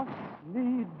must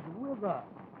needs wither.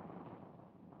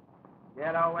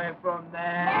 Get away from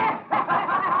there.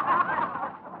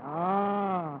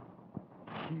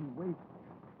 She waits.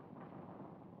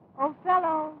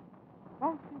 Othello,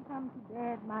 won't you come to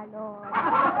bed, my lord?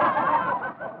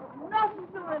 Nothing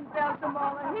to him,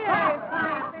 Desdemona. He ain't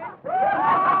sleeping.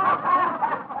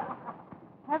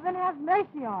 Heaven have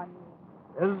mercy on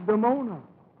you. Desdemona,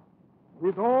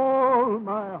 with all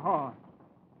my heart.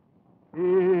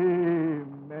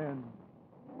 Amen.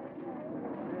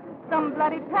 Some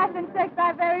bloody passion shakes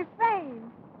thy very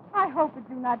frame. I hope it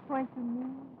do not point to me.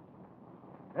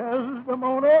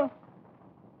 Desdemona,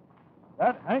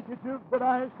 that handkerchief that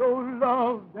I so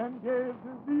loved and gave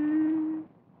to thee,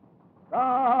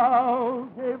 thou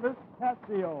gavest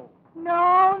Cassio.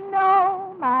 No,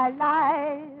 no, my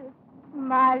life,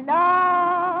 my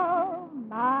love,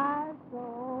 my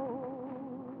soul.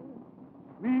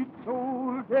 Sweet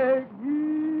soul, take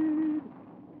heed,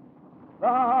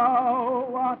 thou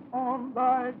art on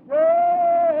thy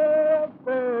deathbed.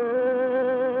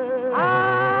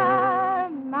 Ah,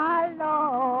 my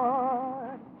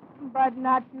Lord, but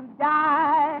not to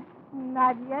die,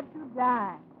 not yet to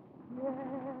die. Yes,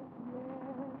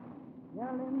 yes,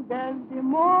 yelling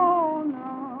Desdemona.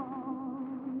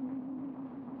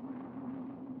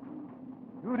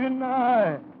 To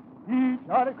deny each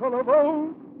article of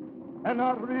oath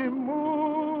cannot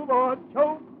remove or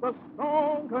choke the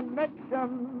strong connection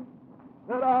land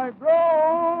that I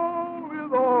grown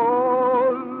with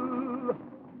all.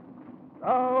 Thou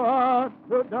art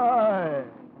to die.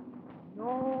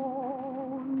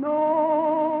 No,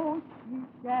 no, she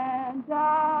shan't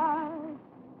die.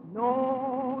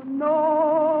 No,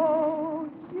 no,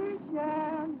 she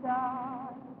shan't die.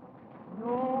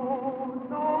 No,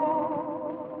 no,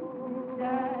 she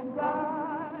shan't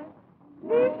die.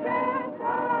 She shan't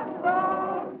die,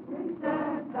 Lord, she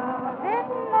shan't die. And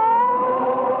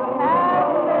Lord, have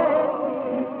mercy.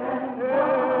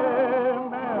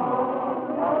 Amen.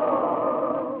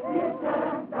 She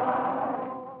shan't die.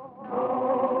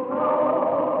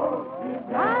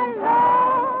 My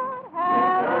Lord,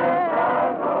 have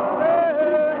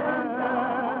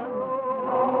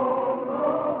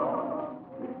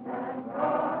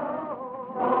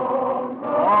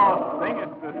Oh, sing it,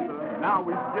 sister. Now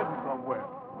we're getting somewhere.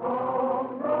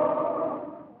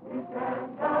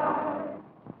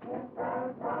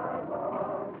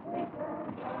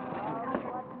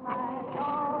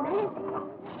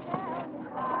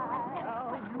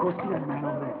 Go see that man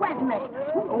over there. Where's the man?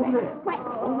 Over there. Where?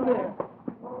 Over there.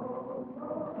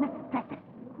 Mr. Sector,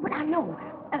 but I know.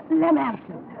 Lem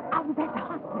Anderson. I was at the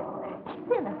hospital.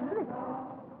 She's in us. Listen.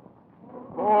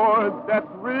 Boy, that's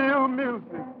real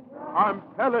music. I'm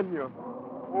telling you.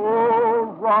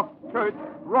 Oh, rock, church,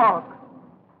 rock.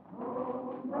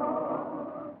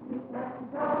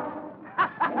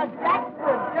 That's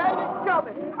the dirty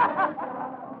chubby.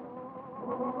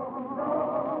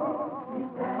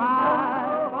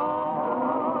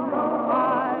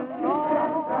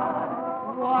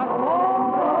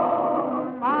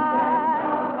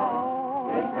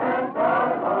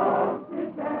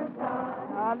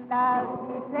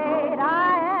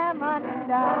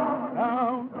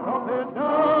 Down, something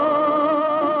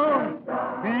down.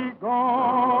 Be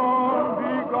gone,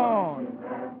 be gone.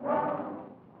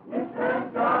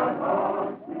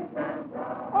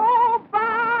 Oh, by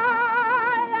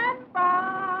and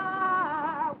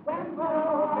by, when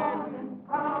morning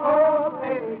comes, oh,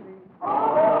 baby,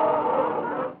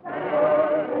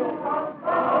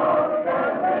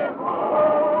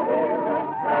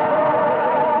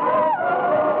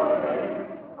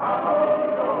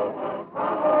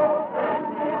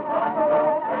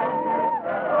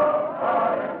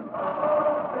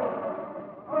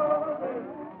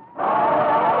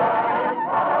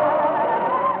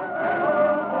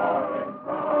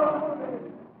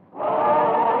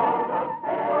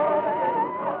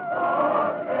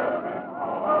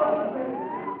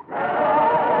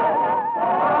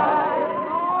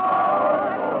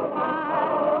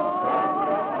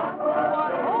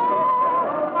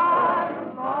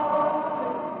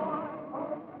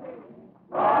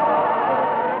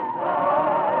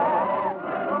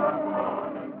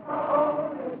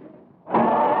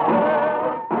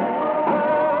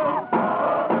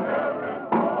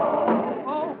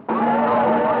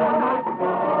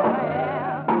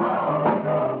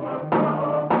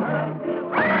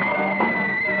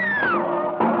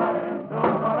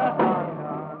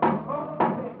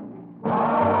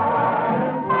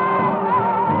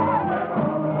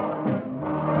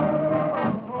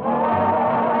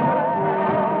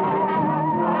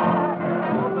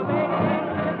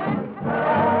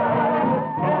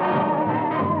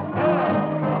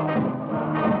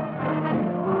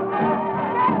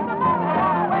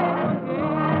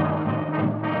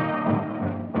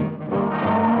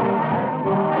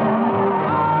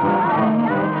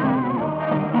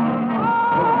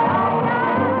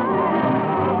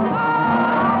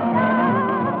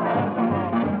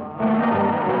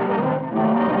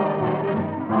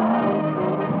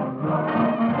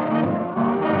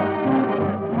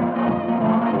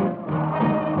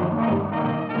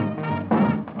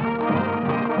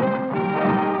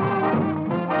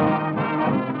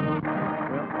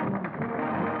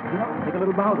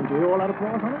 Did you hear all that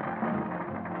applause, honey?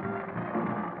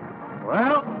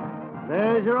 Well,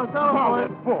 there's your Othello,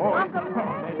 boy.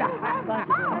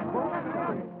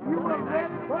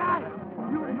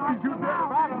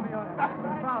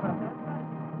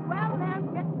 Well, then,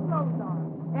 get your clothes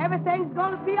on. Everything's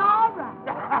going to be all right.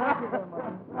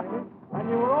 And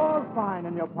you were all fine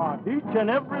in your part, each and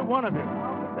every one of you.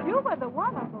 You were the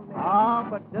one, Uncle Lem. Ah,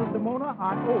 but Desdemona,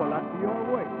 I owe a lot to your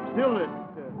way. Still,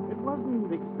 it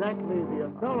wasn't exactly the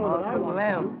Othello that I Uncle wanted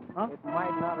Lem, to. Huh? it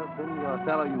might not have been the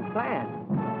Othello you planned,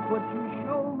 but you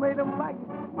sure made him like it.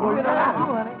 Oh, Look at yeah. that,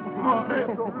 honey. Oh,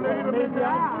 it's so great of Maybe me.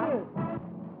 I did.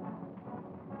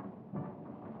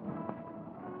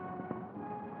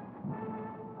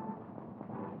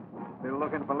 Still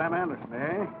looking for Lem Anderson,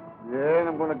 eh? Yeah, and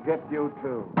I'm going to get you,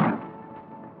 too.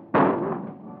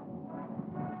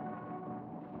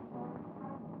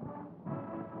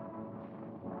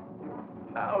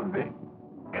 lousy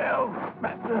L.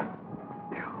 Spencer.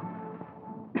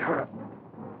 You're a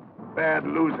bad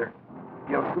loser,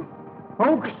 Gilson.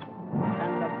 Folks,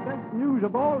 and the best news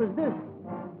of all is this.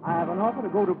 I have an offer to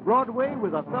go to Broadway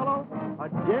with Othello, a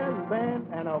jazz band,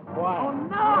 and a choir. Oh,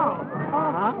 no.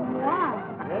 Uh-huh.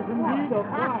 Wow. Yes, indeed, a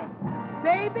choir.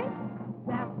 Baby,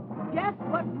 that's just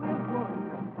what we're